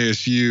you were an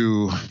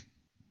ASU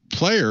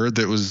player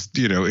that was,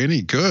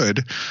 any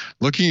good,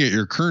 looking at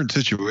your current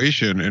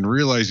situation and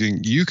realizing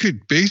you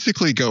could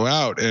basically go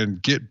out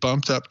and get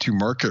bumped up to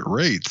market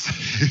rates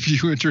if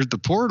you entered the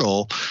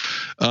portal,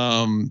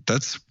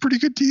 that's a pretty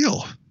good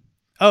deal.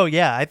 Oh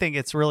yeah, I think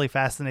it's really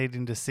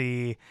fascinating to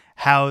see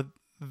how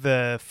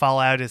the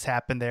fallout has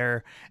happened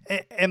there.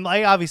 And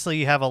like, obviously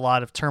you have a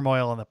lot of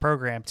turmoil in the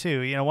program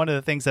too. One of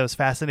the things that was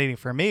fascinating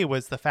for me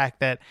was the fact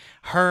that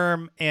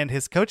Herm and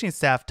his coaching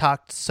staff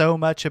talked so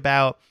much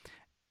about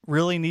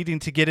really needing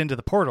to get into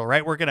the portal,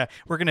 right? We're gonna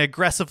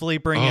aggressively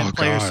bring in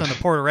players from the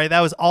portal, right?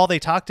 That was all they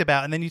talked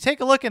about. And then you take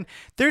a look, and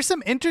there's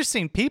some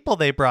interesting people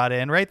they brought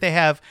in, right? They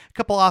have a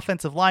couple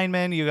offensive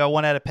linemen. You got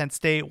one out of Penn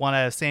State, one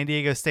out of San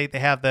Diego State. They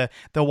have the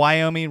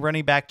Wyoming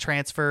running back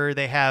transfer.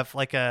 They have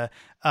like a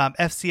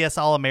FCS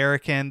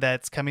All-American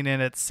that's coming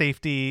in at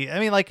safety. I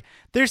mean, like,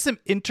 there's some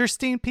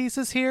interesting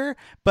pieces here,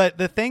 but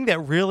the thing that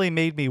really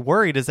made me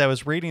worried as I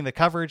was reading the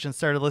coverage and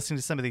started listening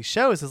to some of these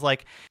shows is,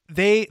 like,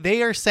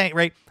 they are saying,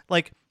 right,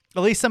 like,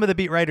 at least some of the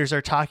beat writers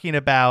are talking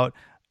about,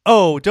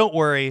 oh, don't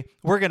worry,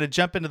 we're going to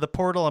jump into the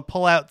portal and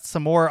pull out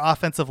some more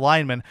offensive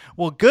linemen.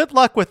 Well, good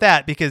luck with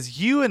that, because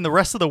you and the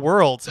rest of the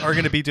world are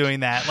going to be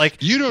doing that.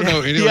 Like, you don't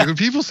know any. Like, when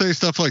people say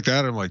stuff like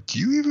that, I'm like, do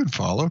you even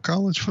follow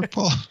college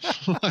football?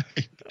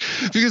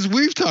 Because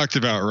we've talked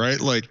about, right?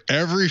 Like,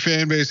 every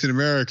fan base in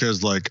America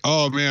is like,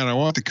 oh man, I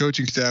want the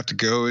coaching staff to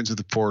go into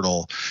the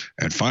portal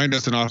and find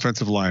us an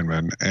offensive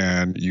lineman.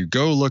 And you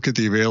go look at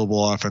the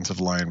available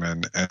offensive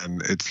linemen,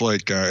 and it's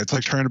like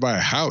trying to buy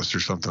a house or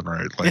something,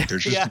 right? Like,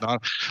 there's just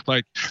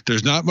Like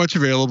there's not much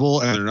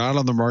available, and they're not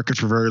on the market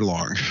for very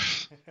long.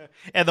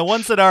 And the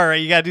ones that are,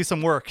 you got to do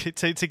some work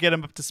to get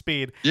them up to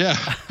speed. Yeah.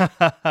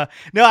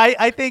 No,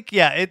 I think,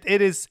 yeah,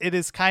 it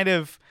is kind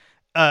of,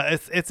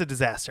 it's a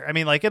disaster. I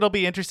mean, like, it'll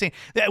be interesting.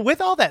 With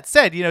all that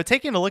said,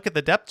 taking a look at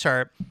the depth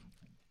chart,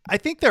 I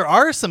think there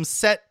are some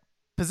set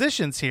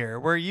positions here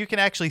where you can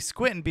actually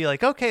squint and be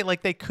like, okay,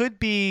 like they could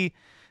be,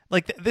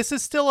 like, this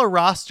is still a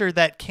roster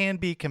that can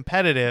be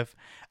competitive.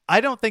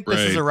 I don't think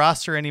this is a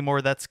roster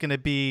anymore that's going to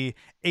be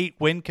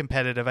 8-win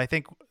competitive. I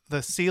think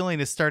the ceiling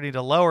is starting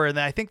to lower. And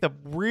I think the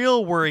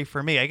real worry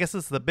for me, I guess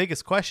this is the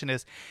biggest question,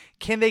 is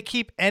can they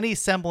keep any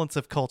semblance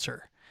of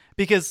culture?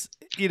 Because,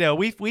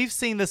 we've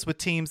seen this with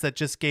teams that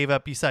just gave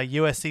up. You saw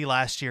USC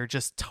last year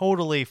just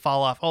totally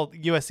fall off. Oh,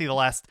 USC the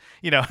last,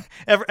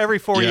 every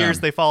 4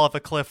 years they fall off a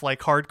cliff like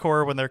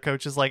hardcore when their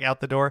coach is like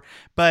out the door.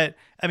 But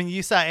I mean,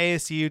 you saw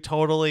ASU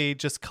totally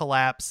just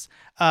collapse.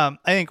 I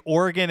think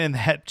Oregon in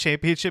that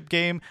championship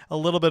game, a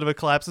little bit of a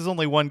collapse. There's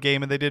only one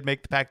game and they did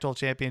make the Pac-12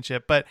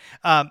 championship. But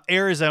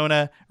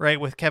Arizona, right,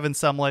 with Kevin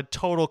Sumlin,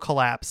 total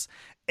collapse.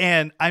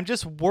 And I'm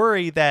just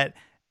worried that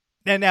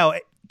now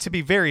to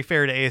be very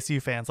fair to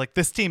ASU fans, like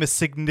this team is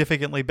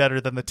significantly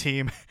better than the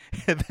team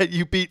that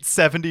you beat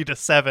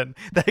 70-7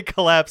 that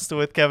collapsed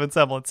with Kevin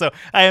Sumlin. So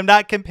I am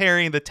not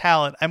comparing the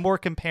talent. I'm more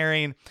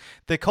comparing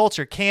the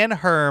culture. Can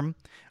Herm,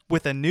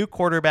 with a new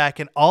quarterback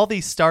and all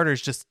these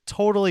starters, just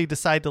totally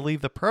decide to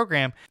leave the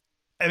program?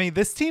 I mean,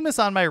 this team is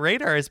on my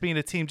radar as being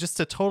a team just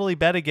to totally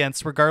bet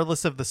against,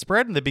 regardless of the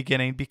spread in the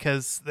beginning,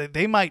 because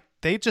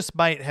they just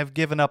might have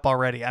given up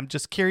already. I'm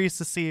just curious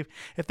to see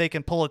if they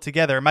can pull it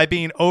together. Am I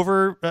being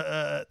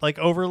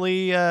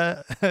overly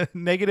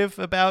negative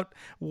about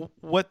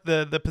what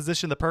the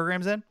position the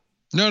program's in?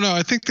 No,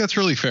 I think that's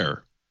really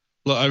fair.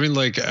 I mean,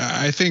 like,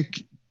 I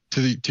think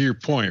to your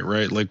point,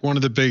 right? Like one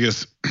of the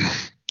biggest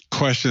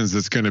questions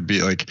that's going to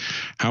be like,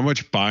 how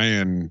much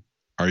buy-in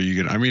are you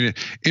going to, I mean,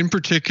 in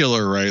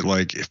particular, right?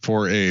 Like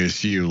for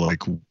ASU,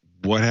 like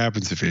what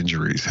happens if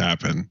injuries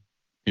happen,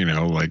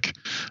 like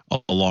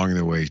along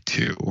the way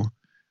too.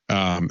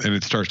 And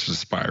it starts to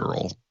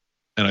spiral.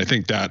 And I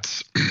think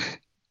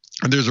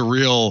there's a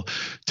real,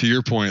 to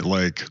your point,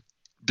 like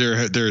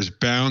there's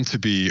bound to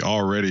be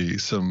already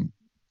some,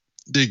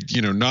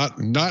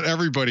 not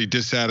everybody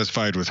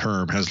dissatisfied with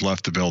Herm has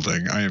left the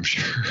building, I am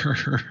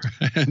sure.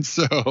 And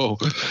so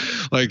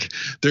like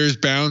there's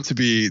bound to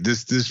be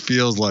this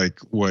feels like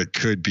what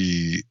could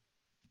be.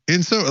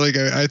 And so like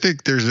I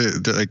think there's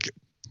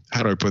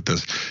how do I put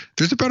this?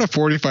 There's about a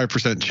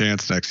 45%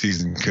 chance next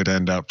season could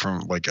end up from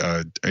like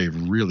a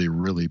really,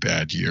 really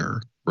bad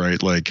year,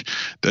 right? Like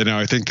now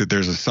I think that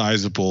there's a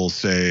sizable,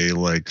 say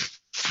like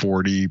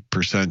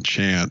 40%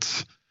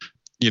 chance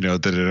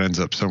that it ends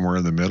up somewhere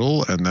in the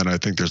middle. And then I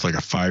think there's like a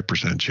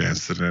 5%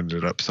 chance that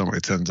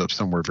it ends up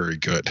somewhere very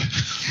good,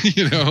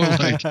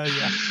 like,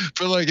 yeah.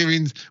 But like, I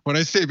mean, when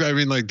I say, I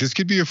mean, like this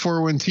could be a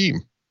 4-win team,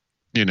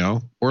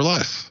 or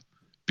less,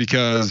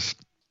 because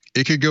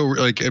it could go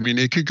like, I mean,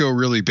 it could go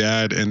really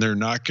bad and they're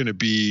not going to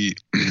be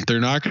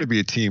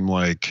a team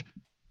like,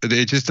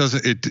 it just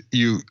doesn't,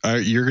 you're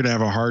going to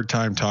have a hard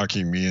time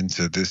talking me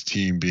into this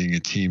team being a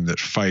team that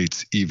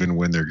fights even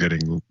when they're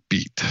getting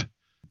beat.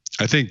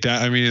 I think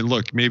that, I mean,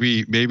 look,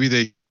 maybe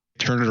they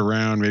turn it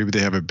around. Maybe they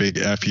have a big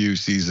FU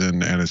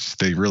season and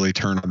they really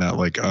turn on that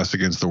like us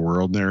against the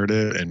world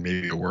narrative and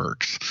maybe it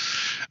works.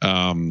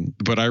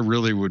 But I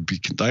really would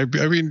be, I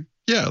mean,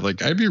 yeah,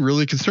 like I'd be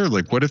really concerned.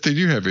 Like what if they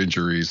do have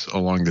injuries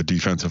along the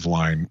defensive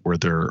line where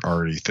they're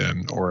already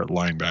thin, or at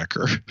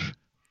linebacker?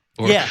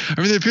 Yeah.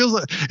 I mean, it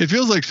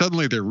feels like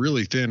suddenly they're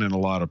really thin in a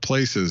lot of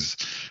places.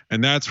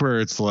 And that's where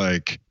it's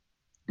like,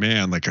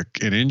 man, like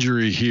an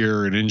injury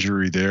here, an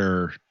injury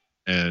there,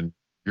 and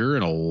you're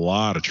in a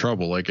lot of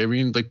trouble. Like, I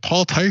mean, like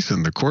Paul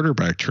Tyson, the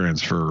quarterback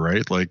transfer,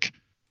 right? Like,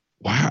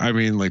 wow. I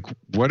mean, like,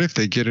 what if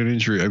they get an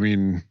injury? I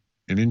mean,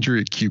 an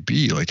injury at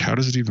QB, like, how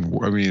does it even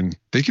work? I mean,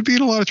 they could be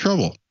in a lot of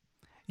trouble.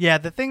 Yeah.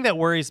 The thing that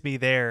worries me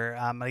there,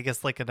 I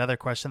guess like another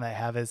question that I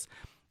have is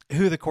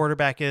who the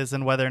quarterback is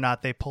and whether or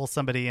not they pull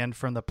somebody in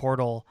from the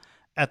portal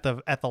at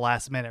the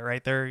last minute,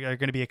 right? There are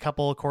going to be a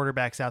couple of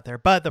quarterbacks out there,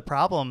 but the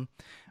problem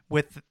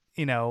with,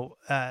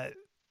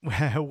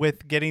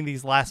 with getting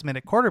these last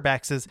minute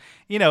quarterbacks is,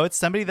 it's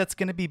somebody that's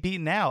going to be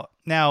beaten out.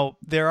 Now,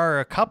 there are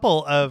a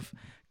couple of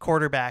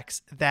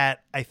quarterbacks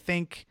that I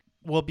think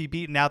will be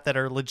beaten out that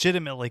are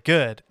legitimately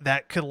good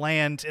that could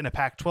land in a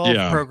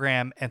Pac-12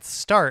 program and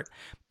start.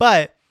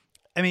 But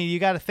I mean, you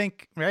got to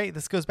think, right?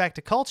 This goes back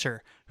to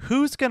culture.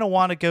 Who's going to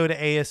want to go to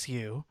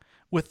ASU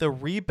with the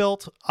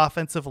rebuilt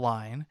offensive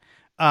line,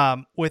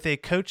 with a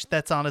coach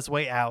that's on his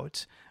way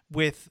out,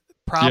 with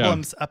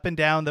problems up and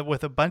down, that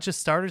with a bunch of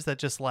starters that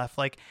just left?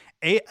 Like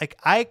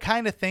I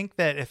kind of think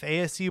that if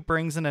ASU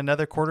brings in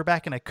another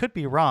quarterback, and I could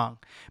be wrong,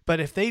 but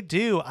if they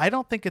do, I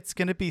don't think it's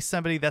going to be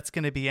somebody that's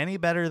going to be any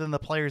better than the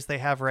players they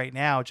have right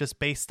now, just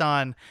based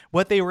on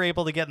what they were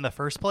able to get in the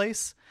first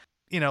place.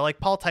 Like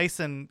Paul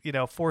Tyson,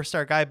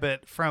 4-star guy,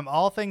 but from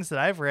all things that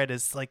I've read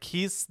is like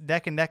he's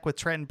neck and neck with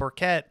Trenton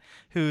Burkett,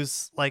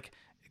 who's like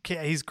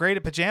he's great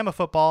at pajama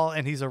football,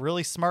 and he's a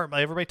really smart.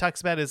 Everybody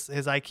talks about his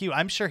IQ.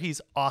 I'm sure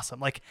he's awesome.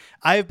 Like,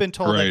 I've been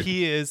told that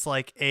he is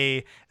like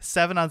a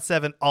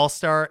 7-on-7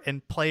 all-star,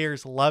 and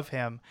players love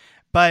him.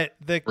 But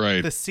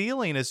the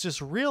ceiling is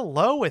just real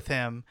low with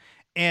him.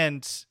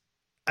 And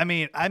I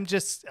mean, I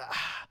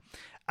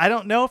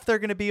don't know if they're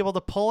going to be able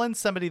to pull in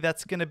somebody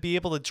that's going to be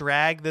able to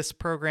drag this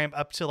program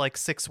up to like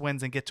 6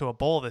 wins and get to a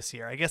bowl this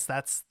year. I guess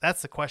that's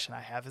the question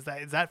I have. Is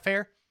that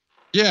fair?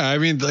 Yeah. I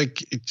mean,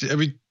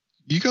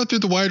 you go through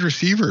the wide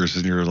receivers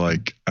and you're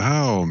like,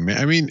 oh man.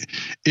 I mean,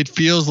 it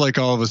feels like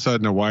all of a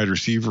sudden a wide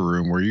receiver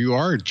room where you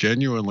are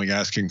genuinely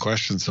asking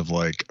questions of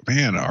like,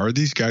 man, are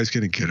these guys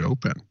going to get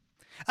open?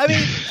 I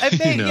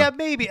mean, yeah,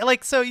 maybe.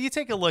 Like, so you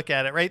take a look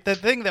at it, right? The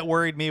thing that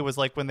worried me was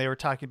like when they were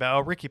talking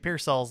about, Ricky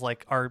Pearsall's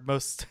like our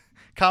most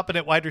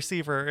competent wide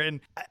receiver, and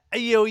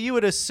you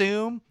would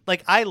assume,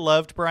 like, I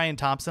loved Brian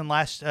Thompson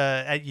last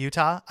at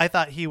Utah. I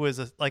thought he was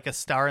a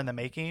star in the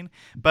making.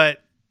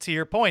 But to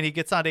your point, he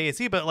gets on to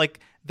ASU, but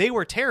like they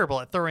were terrible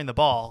at throwing the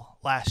ball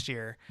last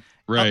year.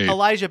 Right.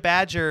 Elijah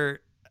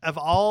Badger, of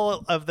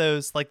all of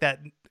those, like that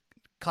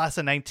class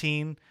of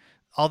 19,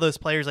 all those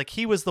players, like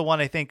he was the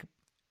one I think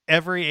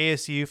every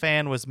ASU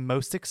fan was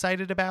most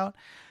excited about.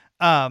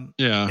 And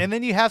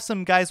then you have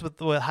some guys with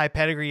high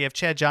pedigree. You have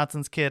Chad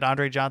Johnson's kid,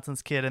 Andre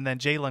Johnson's kid, and then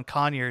Jalen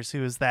Conyers,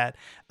 who is that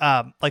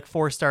like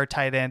 4-star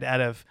tight end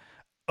out of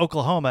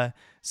Oklahoma.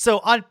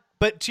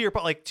 But to your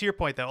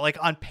point though, like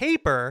on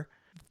paper,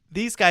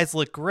 these guys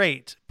look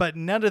great, but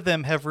none of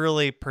them have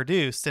really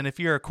produced. And if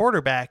you're a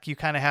quarterback, you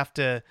kind of have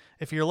to,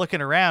 if you're looking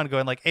around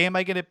going like, A, am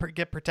I going to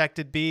get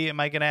protected? B, am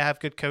I going to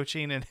have good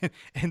coaching?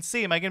 And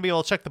C, am I going to be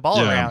able to chuck the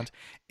ball around?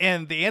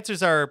 And the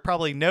answers are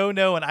probably no,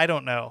 and I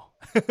don't know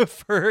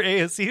for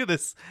ASU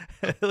this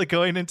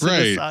going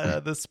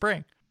into this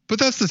spring. But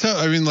that's the tough.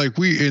 I mean, like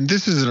and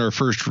this isn't our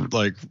first,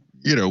 like,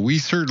 we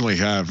certainly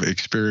have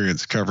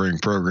experience covering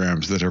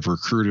programs that have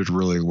recruited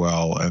really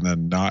well and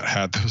then not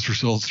had those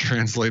results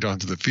translate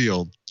onto the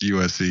field.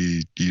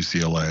 USC,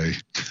 UCLA,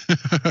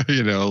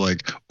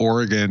 like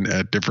Oregon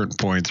at different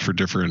points for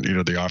different,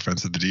 the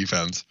offense and the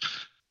defense.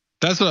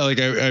 That's what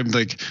I'm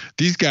like,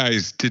 these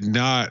guys did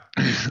not,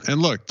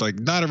 and look, like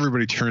not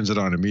everybody turns it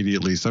on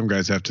immediately. Some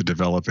guys have to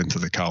develop into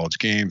the college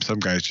game. Some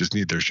guys just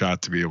need their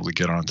shot to be able to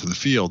get onto the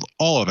field.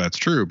 All of that's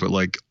true. But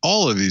like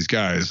all of these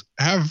guys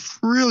have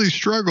really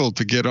struggled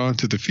to get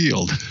onto the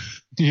field,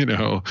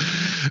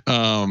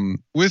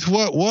 with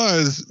what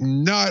was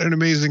not an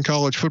amazing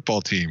college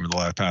football team in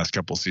the past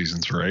couple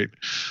seasons. Right.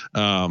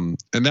 And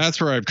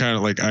that's where I'm kind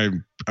of like,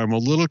 I'm a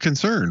little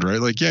concerned, right?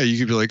 Like, yeah, you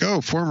could be like,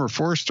 oh, former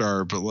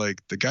 4-star, but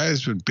like the guy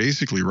has been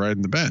basically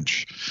riding the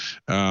bench.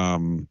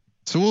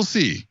 So we'll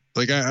see.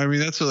 Like, I mean,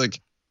 that's like,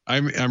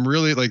 I'm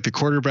really like the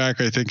quarterback,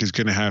 I think is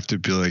going to have to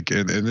be like,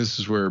 and this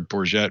is where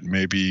Bourget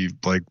maybe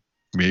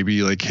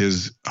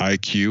his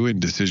IQ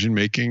and decision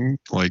making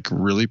like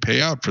really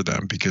pay out for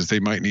them, because they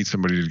might need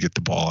somebody to get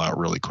the ball out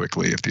really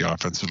quickly if the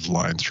offensive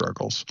line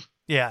struggles.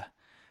 Yeah.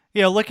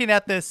 Looking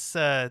at this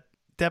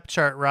depth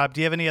chart, Rob,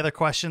 do you have any other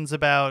questions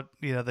about,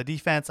 the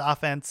defense,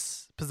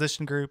 offense,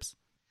 position groups?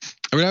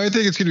 I mean, I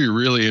think it's going to be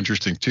really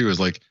interesting too, is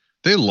like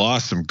they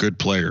lost some good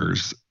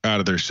players out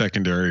of their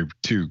secondary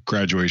to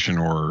graduation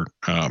or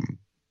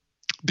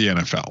the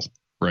NFL,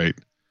 right?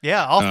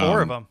 Yeah, all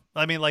 4 of them.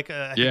 I mean, like,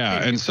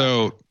 and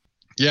so,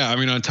 I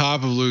mean, on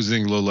top of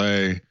losing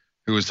Lole,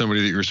 who was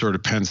somebody that you were sort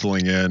of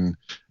penciling in,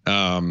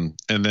 and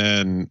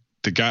then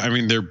the guy, I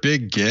mean, their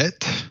big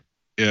get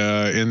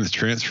in the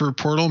transfer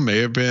portal may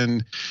have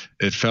been,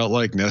 it felt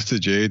like Nesta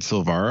Jade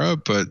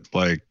Silvara, but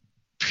like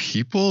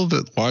people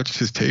that watched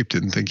his tape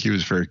didn't think he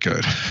was very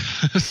good.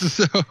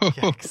 So,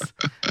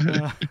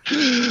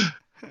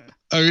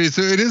 I mean,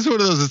 so it is one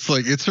of those, it's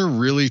like, it's a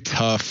really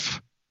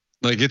tough,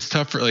 like, it's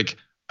tough for like,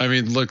 I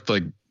mean, look,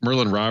 like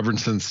Merlin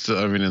Robertson's still,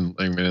 I mean,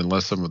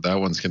 unless some of that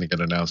one's going to get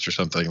announced or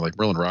something, like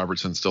Merlin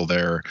Robertson's still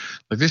there.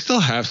 Like they still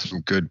have some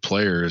good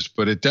players,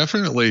 but it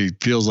definitely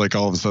feels like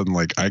all of a sudden,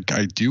 like I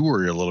do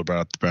worry a little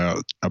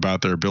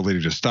about their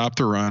ability to stop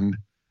the run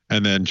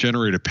and then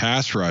generate a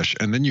pass rush.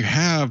 And then you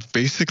have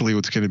basically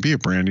what's going to be a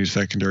brand new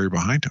secondary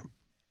behind him.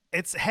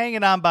 It's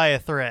hanging on by a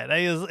thread.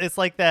 It's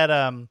like that,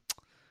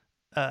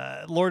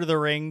 Lord of the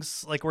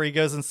Rings, like where he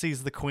goes and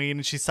sees the queen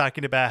and she's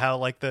talking about how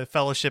like the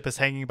fellowship is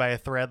hanging by a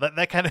thread.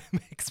 That kind of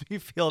makes me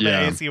feel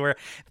ASU, where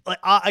like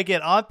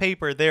again, on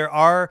paper there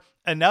are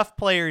enough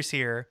players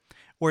here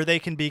where they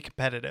can be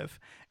competitive,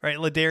 right?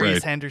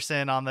 Ladarius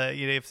Henderson on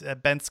the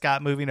Ben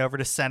Scott moving over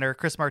to center,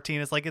 Chris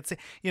Martinez, like it's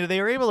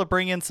they were able to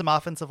bring in some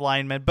offensive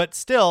linemen, but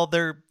still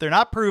they're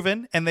not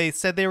proven, and they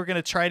said they were going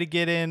to try to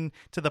get in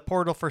to the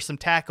portal for some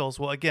tackles.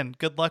 Well, again,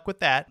 good luck with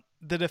that.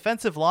 The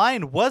defensive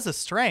line was a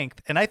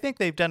strength, and I think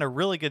they've done a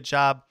really good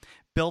job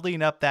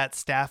building up that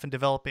staff and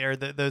developing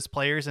those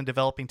players and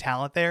developing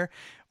talent there.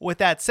 With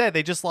that said,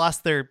 they just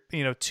lost their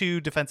 2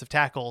 defensive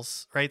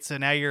tackles, right? So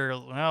now they're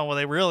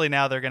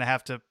going to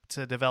have to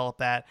develop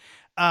that,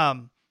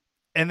 and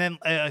then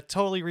a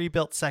totally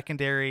rebuilt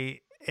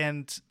secondary,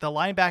 and the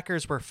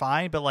linebackers were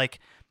fine, but like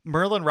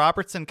Merlin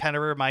Robertson kind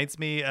of reminds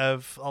me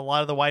of a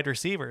lot of the wide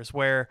receivers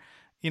where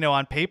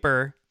on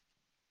paper,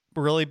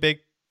 really big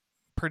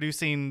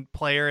producing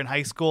player in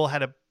high school,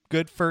 had a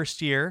good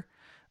first year.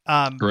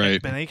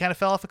 Right. But then he kind of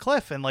fell off a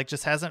cliff and like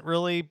just hasn't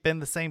really been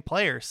the same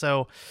player.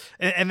 So,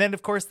 and then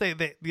of course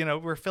they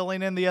we're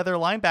filling in the other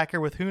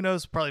linebacker with who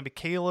knows, probably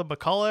Caleb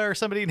McCullough or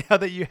somebody now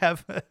that you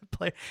have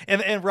play.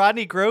 And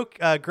Rodney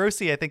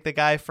Grossi, I think the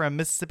guy from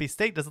Mississippi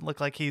State, doesn't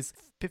look like he's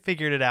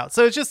figured it out.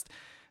 So it's just,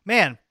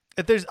 man,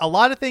 there's a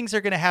lot of things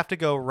are going to have to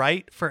go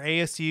right for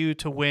ASU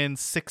to win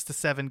 6 to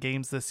 7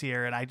 games this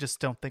year, and I just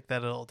don't think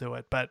that it'll do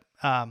it. But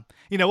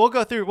we'll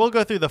go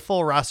through the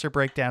full roster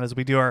breakdown as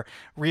we do our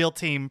real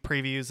team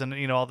previews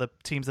and all the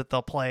teams that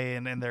they'll play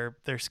and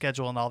their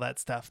schedule and all that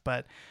stuff.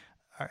 But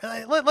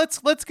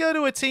let's go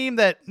to a team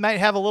that might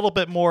have a little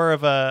bit more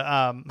of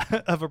a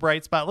of a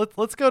bright spot.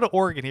 Let's go to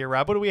Oregon here,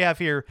 Rob. What do we have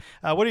here?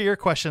 What are your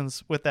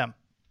questions with them?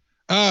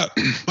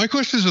 My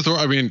question is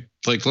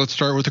let's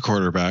start with the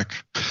quarterback.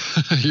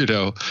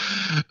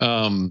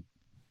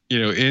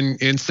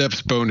 In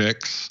steps Bo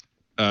Nix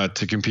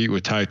to compete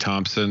with Ty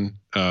Thompson,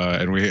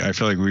 and I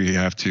feel like we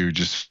have to,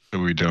 just so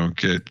we don't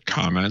get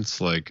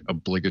comments, like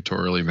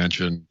obligatorily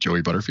mention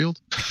Joey Butterfield,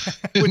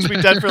 which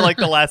we've done for like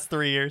the last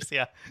 3 years.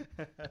 Yeah.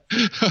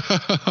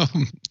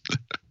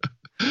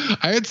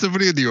 I had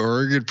somebody in the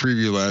Oregon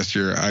preview last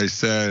year. I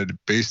said,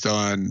 based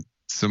on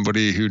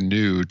somebody who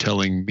knew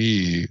telling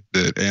me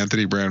that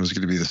Anthony Brown was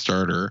going to be the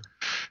starter,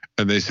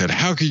 and they said,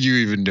 how could you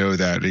even know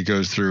that? And he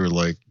goes through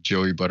like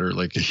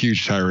a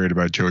huge tirade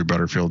about Joey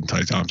Butterfield and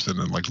Ty Thompson,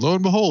 and like, lo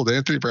and behold,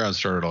 Anthony Brown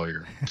started all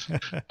year.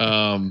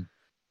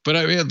 But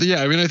I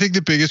think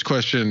the biggest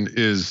question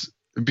is,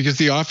 because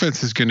the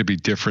offense is going to be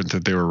different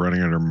that they were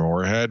running under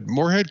Moorhead.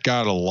 Moorhead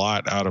got a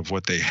lot out of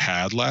what they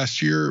had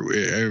last year.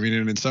 I mean,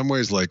 and in some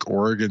ways, like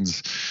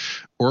Oregon's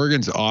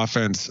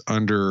offense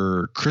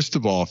under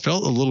Cristobal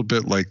felt a little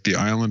bit like the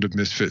island of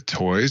misfit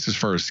toys as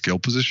far as skill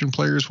position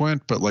players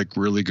went, but like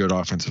really good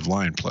offensive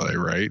line play,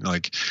 right?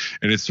 Like,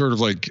 and it's sort of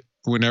like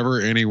whenever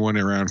anyone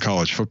around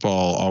college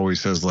football always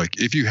says, like,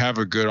 if you have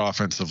a good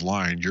offensive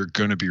line, you're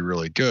going to be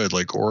really good.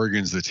 Like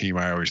Oregon's the team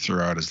I always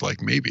throw out as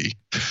like, maybe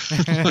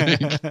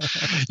like,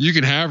 you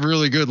can have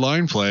really good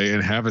line play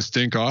and have a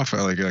stink off,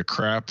 like a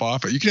crap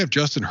off. You can have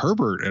Justin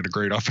Herbert at a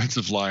great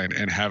offensive line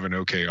and have an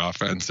okay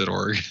offense at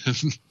Oregon.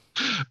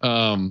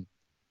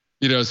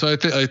 So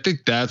I think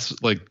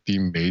that's like the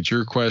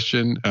major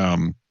question.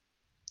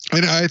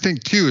 And I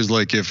think too is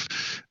like if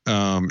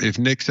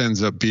Nix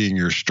ends up being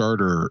your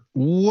starter,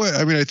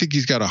 I think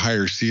he's got a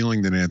higher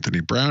ceiling than Anthony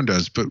Brown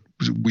does, but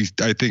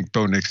I think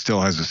Bo Nix still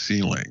has a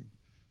ceiling,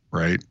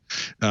 right?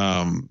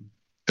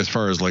 As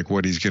far as like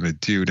what he's going to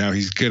do. Now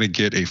he's going to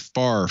get a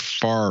far,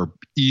 far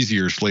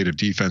easier slate of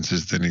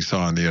defenses than he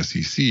saw in the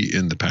SEC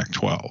in the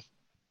Pac-12.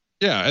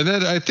 Yeah, and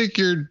then I think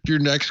your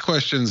next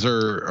questions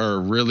are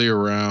really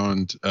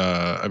around.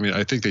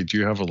 I think they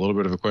do have a little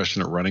bit of a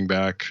question at running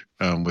back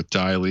with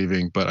Dye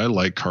leaving, but I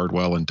like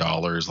Cardwell and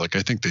Dollars. Like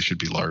I think they should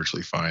be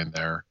largely fine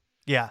there.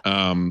 Yeah.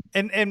 And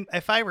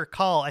if I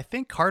recall, I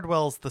think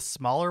Cardwell's the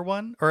smaller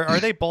one, or are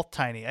they both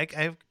tiny?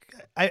 I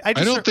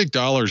don't think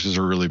Dollars is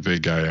a really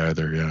big guy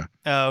either. Yeah.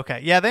 Oh, okay.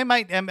 Yeah, they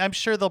might. I'm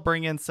sure they'll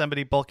bring in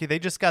somebody bulky. They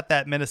just got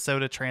that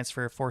Minnesota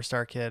transfer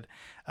 4-star kid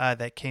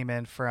that came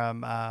in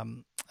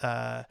from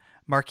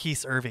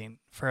Marquise Irving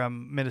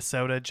from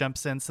Minnesota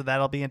jumps in. So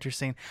that'll be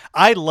interesting.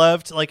 I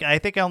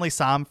think I only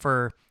saw him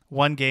for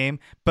one game,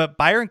 but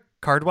Byron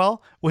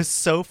Cardwell was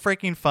so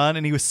freaking fun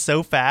and he was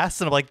so fast.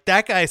 And I'm like,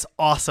 that guy's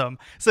awesome.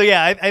 So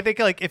yeah, I think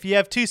like if you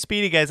have two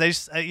speedy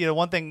guys,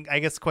 one thing, I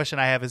guess the question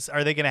I have is,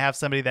 are they going to have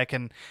somebody that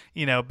can,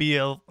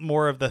 be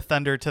more of the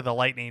thunder to the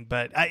lightning?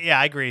 But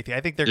I agree with you.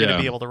 I think they're going to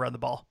be able to run the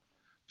ball.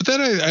 But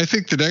then I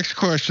think the next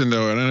question,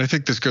 though, and I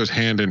think this goes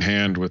hand in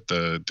hand with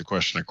the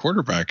question at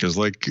quarterback, is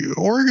like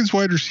Oregon's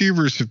wide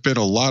receivers have been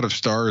a lot of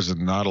stars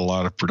and not a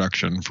lot of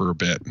production for a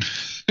bit.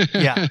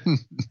 Yeah.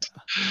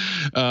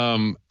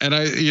 And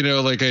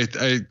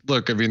I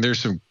look, I mean,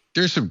 there's some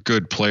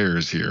good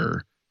players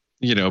here,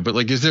 but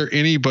like, is there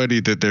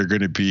anybody that they're going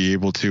to be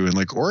able to? And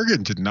like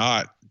Oregon did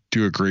not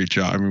do a great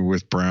job. I mean,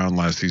 with Brown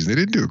last season, they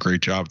didn't do a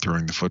great job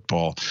throwing the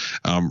football.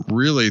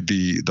 Really,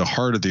 the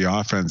heart of the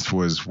offense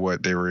was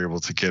what they were able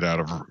to get out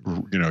of,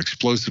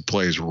 explosive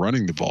plays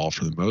running the ball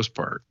for the most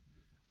part.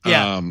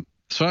 Yeah.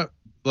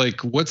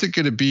 What's it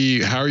going to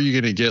be? How are you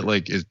going to get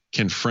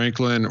can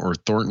Franklin or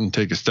Thornton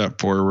take a step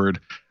forward?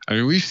 I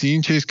mean, we've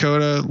seen Chase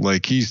Cota,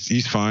 like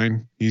he's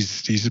fine.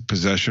 He's a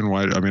possession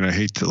wide. I mean, I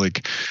hate to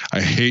typecast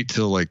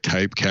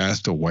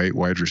a white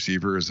wide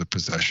receiver as a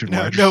possession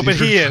wide receiver. No, but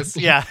he is.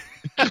 Yeah.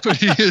 But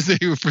he is a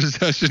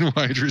possession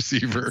wide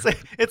receiver.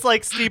 It's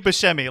like Steve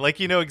Buscemi. Like,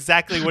 you know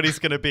exactly what he's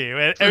going to be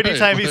every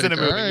time he's in a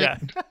movie. Right. Yeah.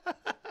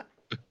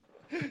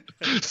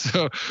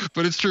 So,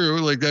 but it's true.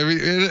 Like, I mean,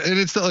 and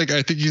it's not like,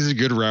 I think he's a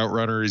good route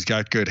runner. He's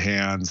got good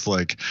hands.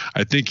 Like,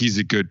 I think he's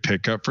a good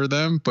pickup for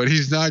them, but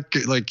he's not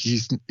good. Like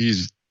he's good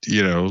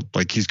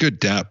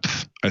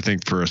depth, I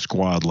think, for a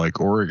squad like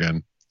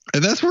Oregon.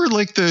 And that's where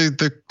like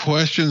the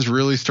questions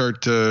really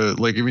start to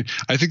like, I mean,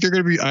 I think they're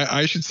going to be,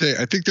 I should say,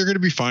 I think they're going to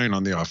be fine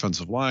on the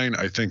offensive line.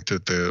 I think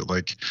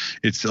that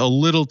it's a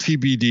little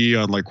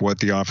TBD on like what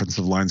the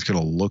offensive line is going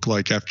to look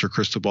like after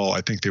Cristobal.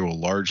 I think they will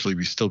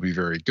largely still be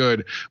very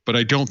good, but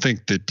I don't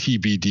think that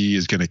TBD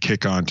is going to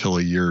kick on till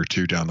a year or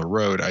two down the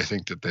road. I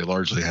think that they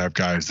largely have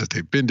guys that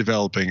they've been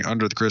developing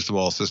under the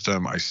Cristobal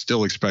system. I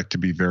still expect to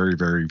be very,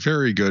 very,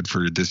 very good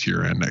for this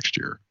year and next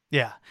year.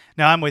 Yeah,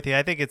 no, I'm with you.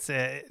 I think it's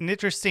an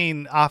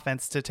interesting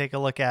offense to take a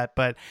look at.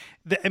 But,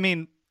 I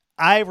mean,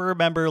 I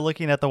remember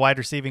looking at the wide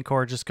receiving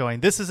core just going,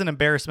 this is an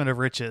embarrassment of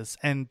riches,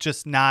 and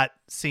just not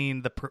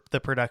seeing the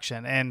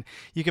production. And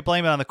you could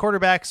blame it on the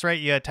quarterbacks, right?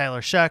 You had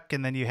Tyler Shuck,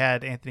 and then you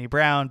had Anthony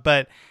Brown.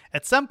 But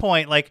at some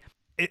point, like,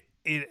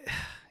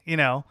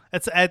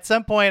 at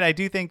some point, I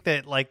do think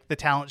that, like, the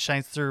talent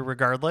shines through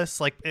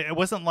regardless. Like, it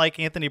wasn't like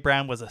Anthony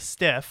Brown was a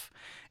stiff,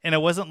 and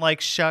it wasn't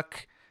like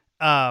Shuck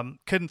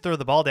couldn't throw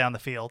the ball down the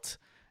field.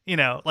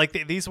 Like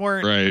these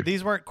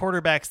weren't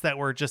quarterbacks that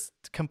were just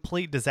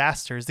complete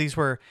disasters. These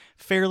were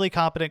fairly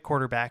competent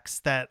quarterbacks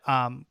that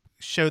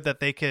showed that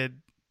they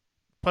could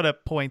put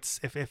up points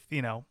if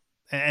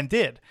and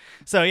did.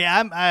 So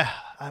yeah,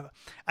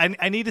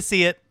 I need to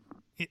see it.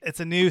 It's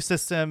a new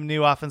system,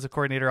 new offensive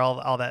coordinator,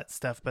 all that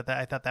stuff. But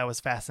I thought that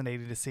was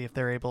fascinating to see if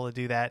they're able to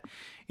do that.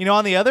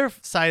 On the other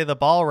side of the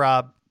ball,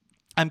 Rob,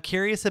 I'm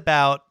curious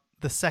about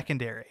the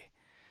secondary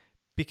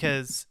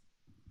because,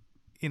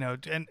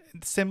 and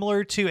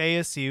similar to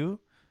ASU,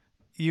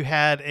 you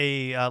had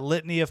a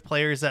litany of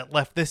players that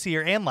left this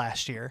year and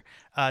last year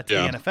to the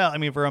NFL. I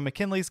mean, Verone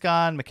McKinley's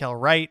gone, Mikael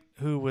Wright,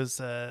 who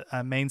was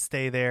a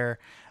mainstay there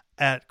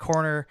at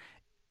corner.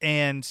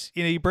 And,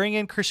 you bring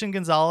in Christian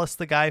Gonzalez,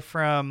 the guy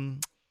from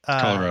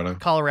Colorado.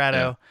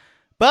 Yeah.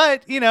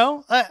 But,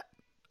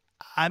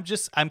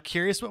 I'm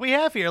curious what we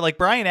have here. Like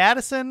Brian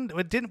Addison,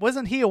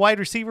 wasn't he a wide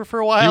receiver for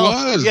a while?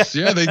 He was.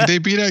 Yeah. They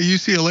beat out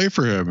UCLA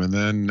for him. And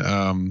then,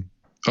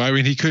 I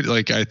mean,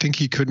 I think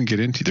he couldn't get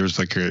into, there was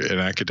like an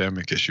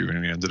academic issue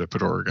and he ended up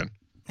at Oregon.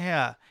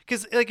 Yeah.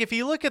 Cause like, if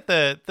you look at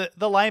the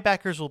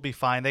linebackers will be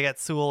fine. They got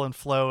Sewell and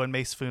Flo and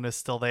Mace Funa's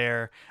still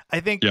there. I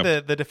think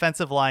the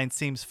defensive line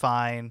seems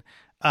fine.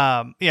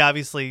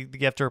 Obviously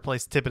you have to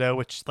replace Thibodeau,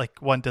 which like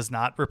one does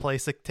not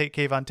replace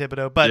Kayvon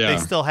Thibodeau, but they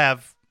still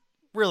have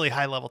really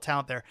high level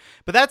talent there.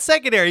 But that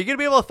secondary, you going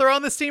to be able to throw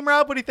on this team,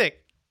 Rob? What do you think?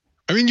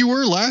 I mean, you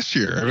were last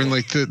year. I mean,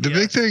 like the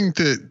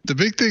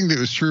big thing that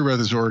was true about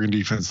this Oregon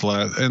defense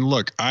and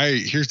look,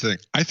 here's the thing.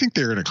 I think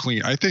they're going to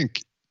clean. I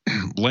think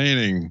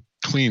Lanning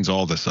cleans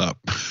all this up.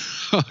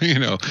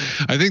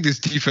 I think this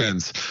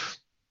defense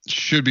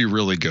should be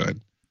really good.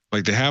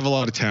 Like they have a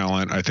lot of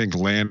talent. I think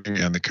Lanning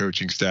and the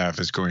coaching staff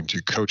is going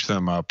to coach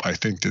them up. I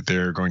think that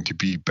they're going to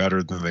be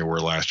better than they were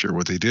last year.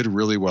 What they did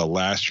really well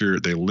last year,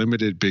 they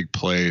limited big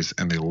plays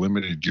and they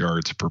limited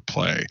yards per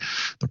play.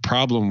 The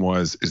problem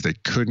is they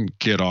couldn't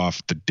get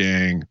off the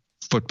dang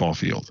football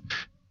field.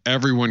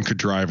 Everyone could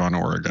drive on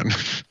Oregon.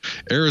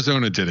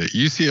 Arizona did it.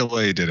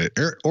 UCLA did it.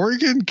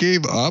 Oregon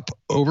gave up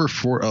over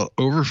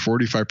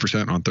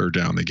 45% on third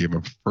down. They gave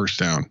up first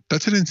down.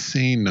 That's an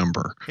insane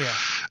number.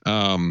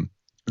 Yeah.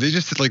 They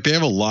just they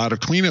have a lot of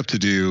cleanup to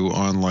do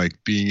on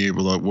like being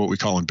able to what we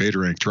call in beta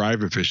rank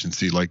drive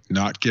efficiency, like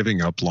not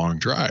giving up long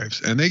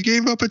drives. And they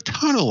gave up a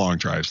ton of long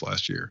drives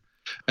last year.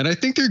 And I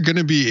think they're going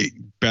to be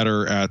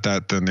better at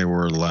that than they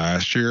were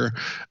last year.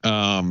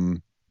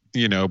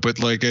 But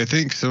like, I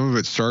think some of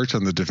it starts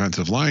on the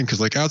defensive line.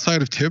 Cause like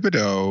outside of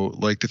Thibodeau,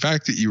 like the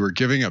fact that you were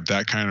giving up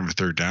that kind of a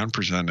third down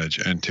percentage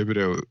and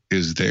Thibodeau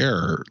is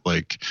there,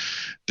 like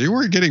they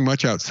weren't getting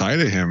much outside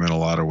of him in a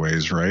lot of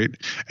ways. Right.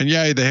 And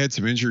yeah, they had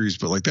some injuries,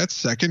 but like that's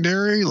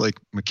secondary. Like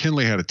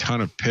McKinley had a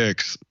ton of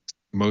picks,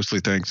 mostly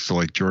thanks to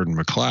like Jordan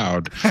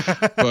McLeod,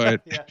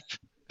 but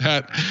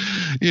that,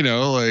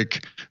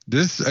 like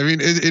this, I mean,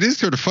 it is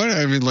sort of funny.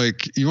 I mean,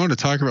 like you want to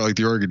talk about like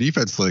the Oregon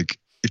defense, like,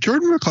 if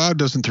Jordan McLeod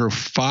doesn't throw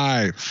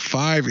five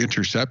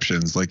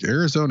interceptions, like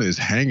Arizona is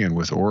hanging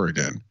with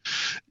Oregon,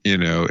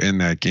 in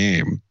that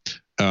game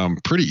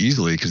pretty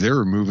easily because they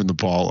were moving the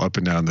ball up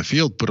and down the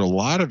field. But a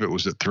lot of it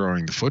was at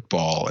throwing the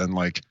football. And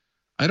like,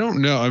 I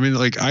don't know. I mean,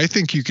 like, I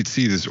think you could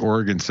see this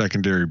Oregon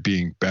secondary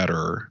being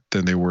better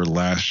than they were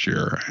last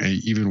year,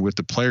 even with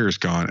the players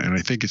gone. And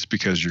I think it's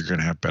because you're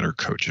going to have better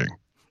coaching.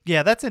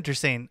 Yeah, that's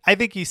interesting. I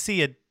think I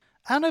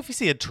don't know if you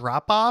see a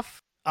drop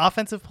off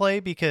offensive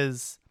play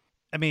because,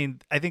 I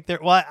mean, I think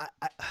I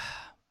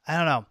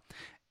don't know.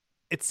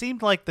 It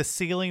seemed like the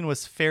ceiling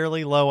was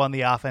fairly low on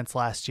the offense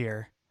last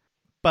year,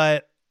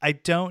 but I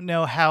don't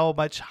know how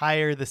much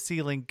higher the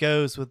ceiling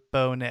goes with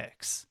Bo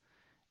Nix.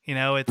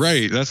 It's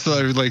right. That's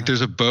like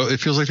there's it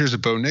feels like there's a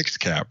Bo Nix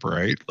cap,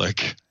 right?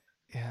 Like,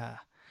 yeah.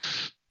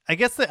 I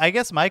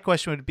guess my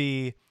question would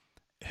be,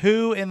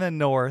 who in the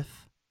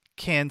North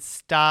can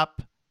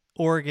stop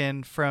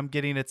Oregon from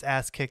getting its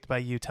ass kicked by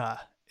Utah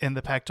in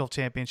the Pac-12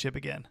 championship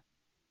again?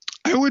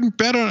 I wouldn't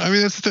bet on. I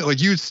mean, that's the thing.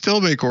 Like, you would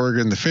still make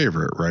Oregon the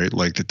favorite, right?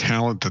 Like, the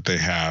talent that they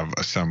have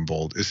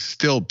assembled is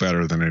still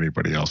better than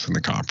anybody else in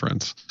the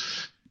conference.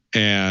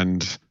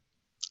 And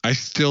I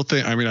still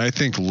think. I mean, I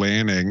think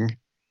Lanning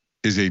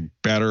is a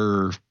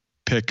better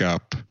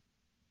pickup,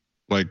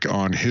 like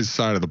on his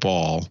side of the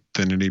ball,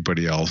 than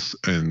anybody else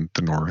in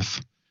the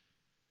North.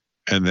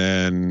 And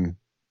then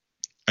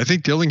I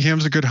think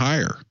Dillingham's a good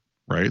hire,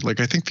 right? Like,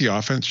 I think the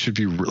offense should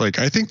be like,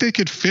 I think they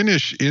could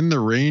finish in the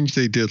range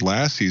they did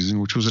last season,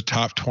 which was a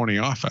top 20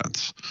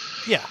 offense.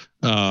 Yeah.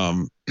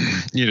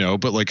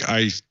 But like,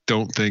 I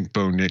don't think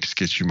Bo Nix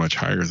gets you much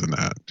higher than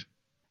that.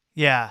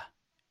 Yeah.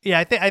 Yeah.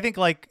 I think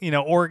like,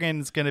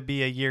 Oregon's going to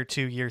be a year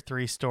 2, year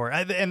 3 store,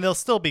 and they'll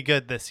still be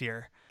good this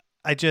year.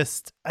 I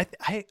just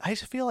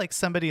feel like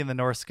somebody in the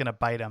North's going to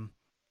bite them.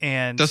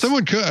 And that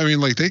someone could,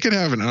 like, they could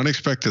have an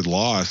unexpected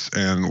loss.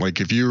 And like,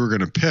 if you were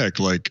going to pick,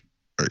 like,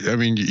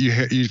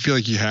 you feel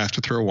like you have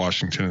to throw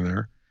Washington in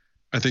there.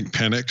 I think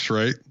Penix,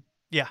 right?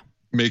 Yeah.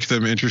 Makes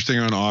them interesting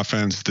on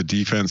offense. The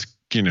defense,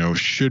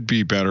 should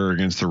be better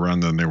against the run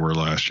than they were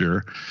last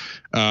year.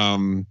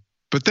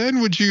 But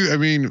then would you,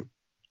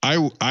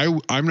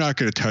 I'm not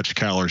going to touch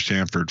Cal or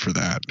Stanford for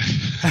that.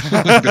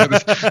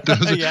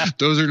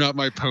 Those are not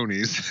my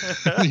ponies.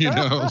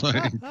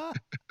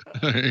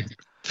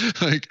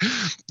 Like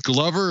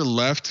Glover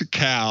left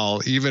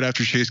Cal even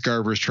after Chase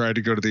Garbers tried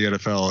to go to the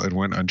NFL and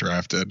went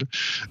undrafted.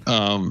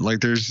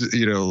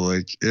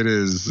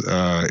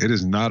 It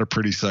is not a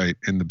pretty sight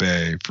in the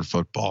Bay for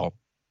football.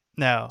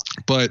 No,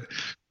 but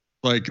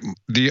like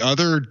the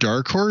other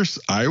dark horse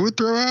I would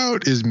throw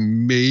out is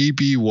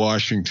maybe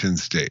Washington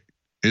State.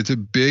 It's a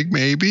big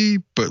maybe,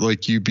 but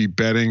like you'd be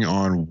betting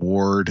on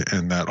Ward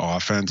and that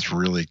offense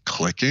really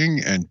clicking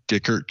and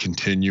Dickert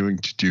continuing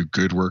to do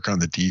good work on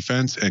the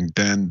defense, and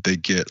then they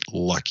get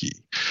lucky.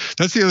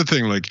 That's the other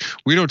thing. Like,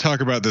 we don't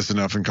talk about this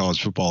enough in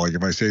college football. Like,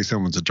 if I say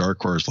someone's a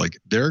dark horse, like,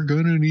 they're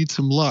going to need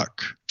some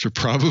luck to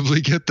probably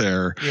get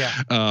there. Yeah.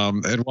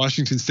 And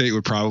Washington State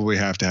would probably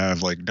have to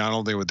have, like, not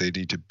only would they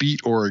need to beat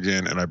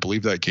Oregon, and I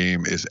believe that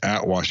game is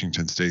at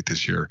Washington State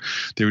this year,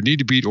 they would need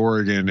to beat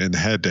Oregon in the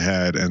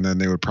head-to-head, and then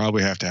they would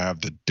probably have to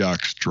have the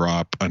Ducks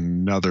drop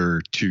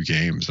another 2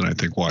 games. And I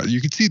think you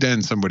could see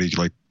then somebody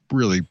like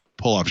really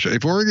pull off.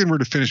 If Oregon were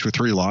to finish with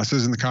 3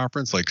 losses in the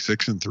conference, like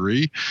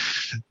 6-3,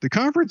 the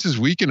conference is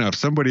weak enough.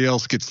 Somebody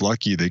else gets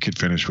lucky, they could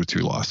finish with 2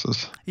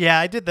 losses. Yeah,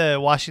 I did the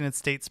Washington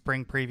State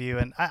spring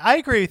preview, and I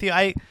agree with you.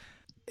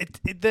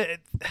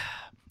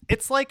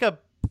 It's like a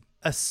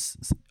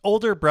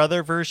older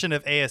brother version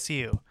of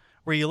ASU,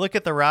 where you look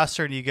at the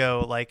roster and you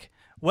go like,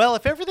 well,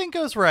 if everything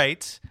goes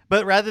right,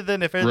 but rather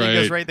than if everything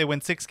goes right, they win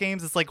 6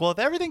 games. It's like, well, if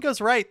everything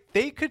goes right,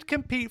 they could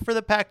compete for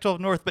the Pac-12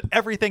 North, but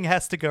everything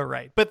has to go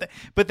right. But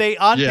they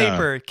on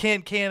paper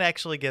can't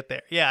actually get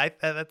there. Yeah,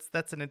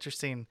 that's an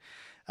interesting.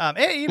 But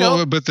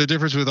the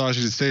difference with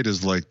Washington State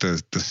is like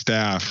the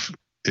staff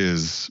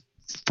is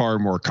far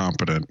more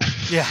competent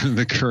than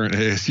the current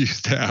ASU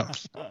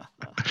staff,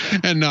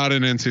 and not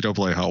in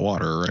NCAA hot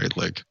water, right?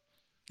 Like,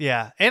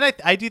 yeah, and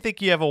I do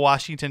think you have a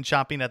Washington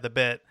chomping at the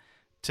bit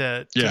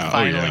to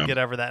finally get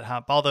over that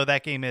hump, although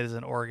that game is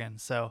in Oregon.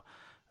 So,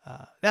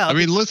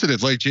 listen,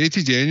 if like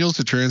JT Daniels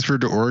had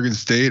transferred to Oregon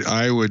State,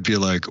 I would be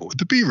like,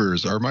 the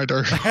Beavers are my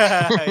dark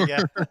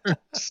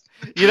horse.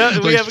 We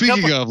have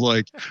speaking of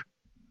like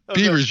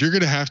Beavers, you're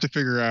going to have to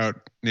figure out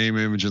name,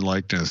 image, and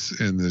likeness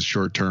in the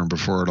short term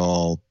before it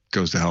all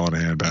goes to hell in a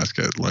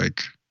handbasket.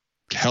 Like,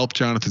 help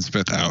Jonathan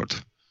Smith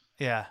out.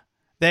 Yeah.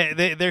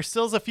 There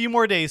still's a few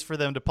more days for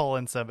them to pull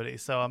in somebody,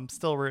 so I'm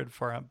still rooting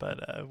for them.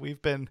 But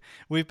we've been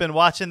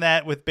watching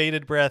that with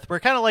bated breath. We're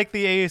kind of like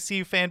the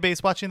ASU fan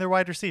base watching their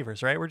wide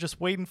receivers, right? We're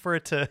just waiting for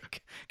it to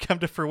come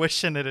to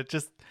fruition, and it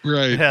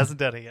hasn't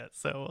done it yet.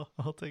 So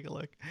we'll take a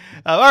look.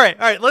 All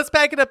right, let's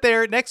back it up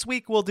there. Next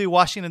week we'll do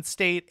Washington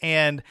State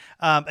and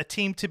a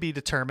team to be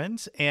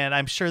determined, and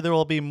I'm sure there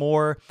will be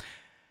more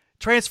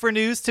transfer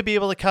news to be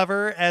able to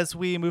cover as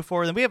we move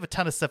forward. And we have a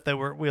ton of stuff that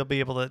we'll be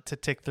able to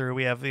tick through.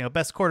 We have,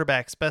 best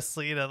quarterbacks,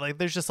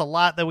 there's just a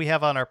lot that we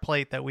have on our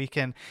plate that we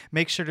can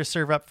make sure to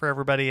serve up for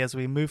everybody as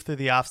we move through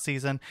the off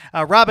season.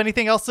 Rob,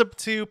 anything else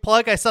to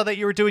plug? I saw that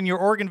you were doing your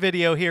Oregon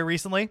video here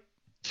recently.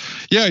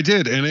 Yeah, I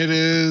did. And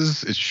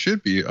it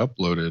should be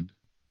uploaded.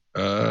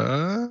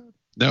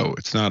 No,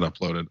 it's not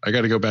uploaded. I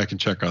got to go back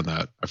and check on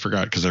that. I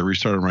forgot because I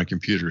restarted my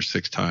computer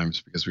 6 times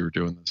because we were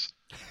doing this.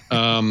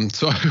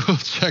 So I will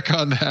check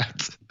on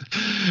that.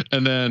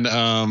 And then,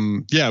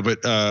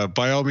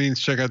 by all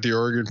means, check out the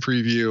Oregon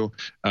preview.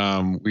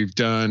 We've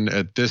done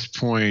at this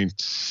point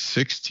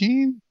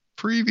 16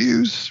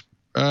 previews,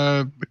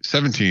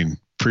 17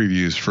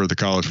 previews for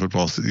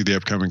the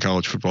upcoming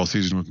college football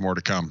season, with more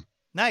to come.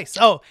 Nice.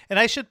 Oh, and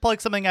I should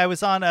plug something. I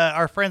was on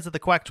our friends at the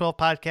Quack 12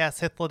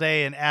 podcast,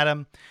 Hithloday and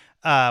Adam,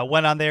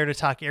 went on there to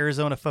talk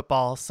Arizona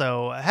football.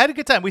 So I had a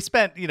good time. We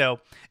spent,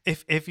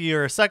 if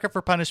you're a sucker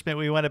for punishment,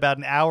 we went about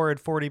an hour and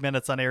 40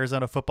 minutes on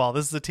Arizona football.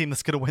 This is a team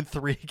that's going to win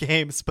 3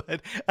 games,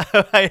 but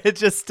I had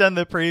just done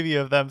the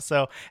preview of them,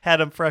 so had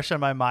them fresh on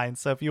my mind.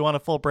 So if you want a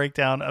full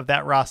breakdown of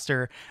that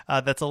roster,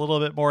 that's a little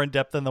bit more in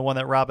depth than the one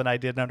that Rob and I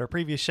did on our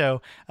previous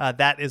show,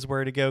 that is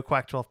where to go,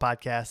 Quack 12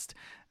 podcast.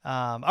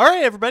 All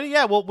right, everybody.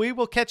 Yeah, well, we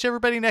will catch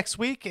everybody next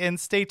week, and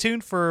stay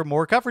tuned for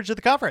more coverage of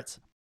the conference.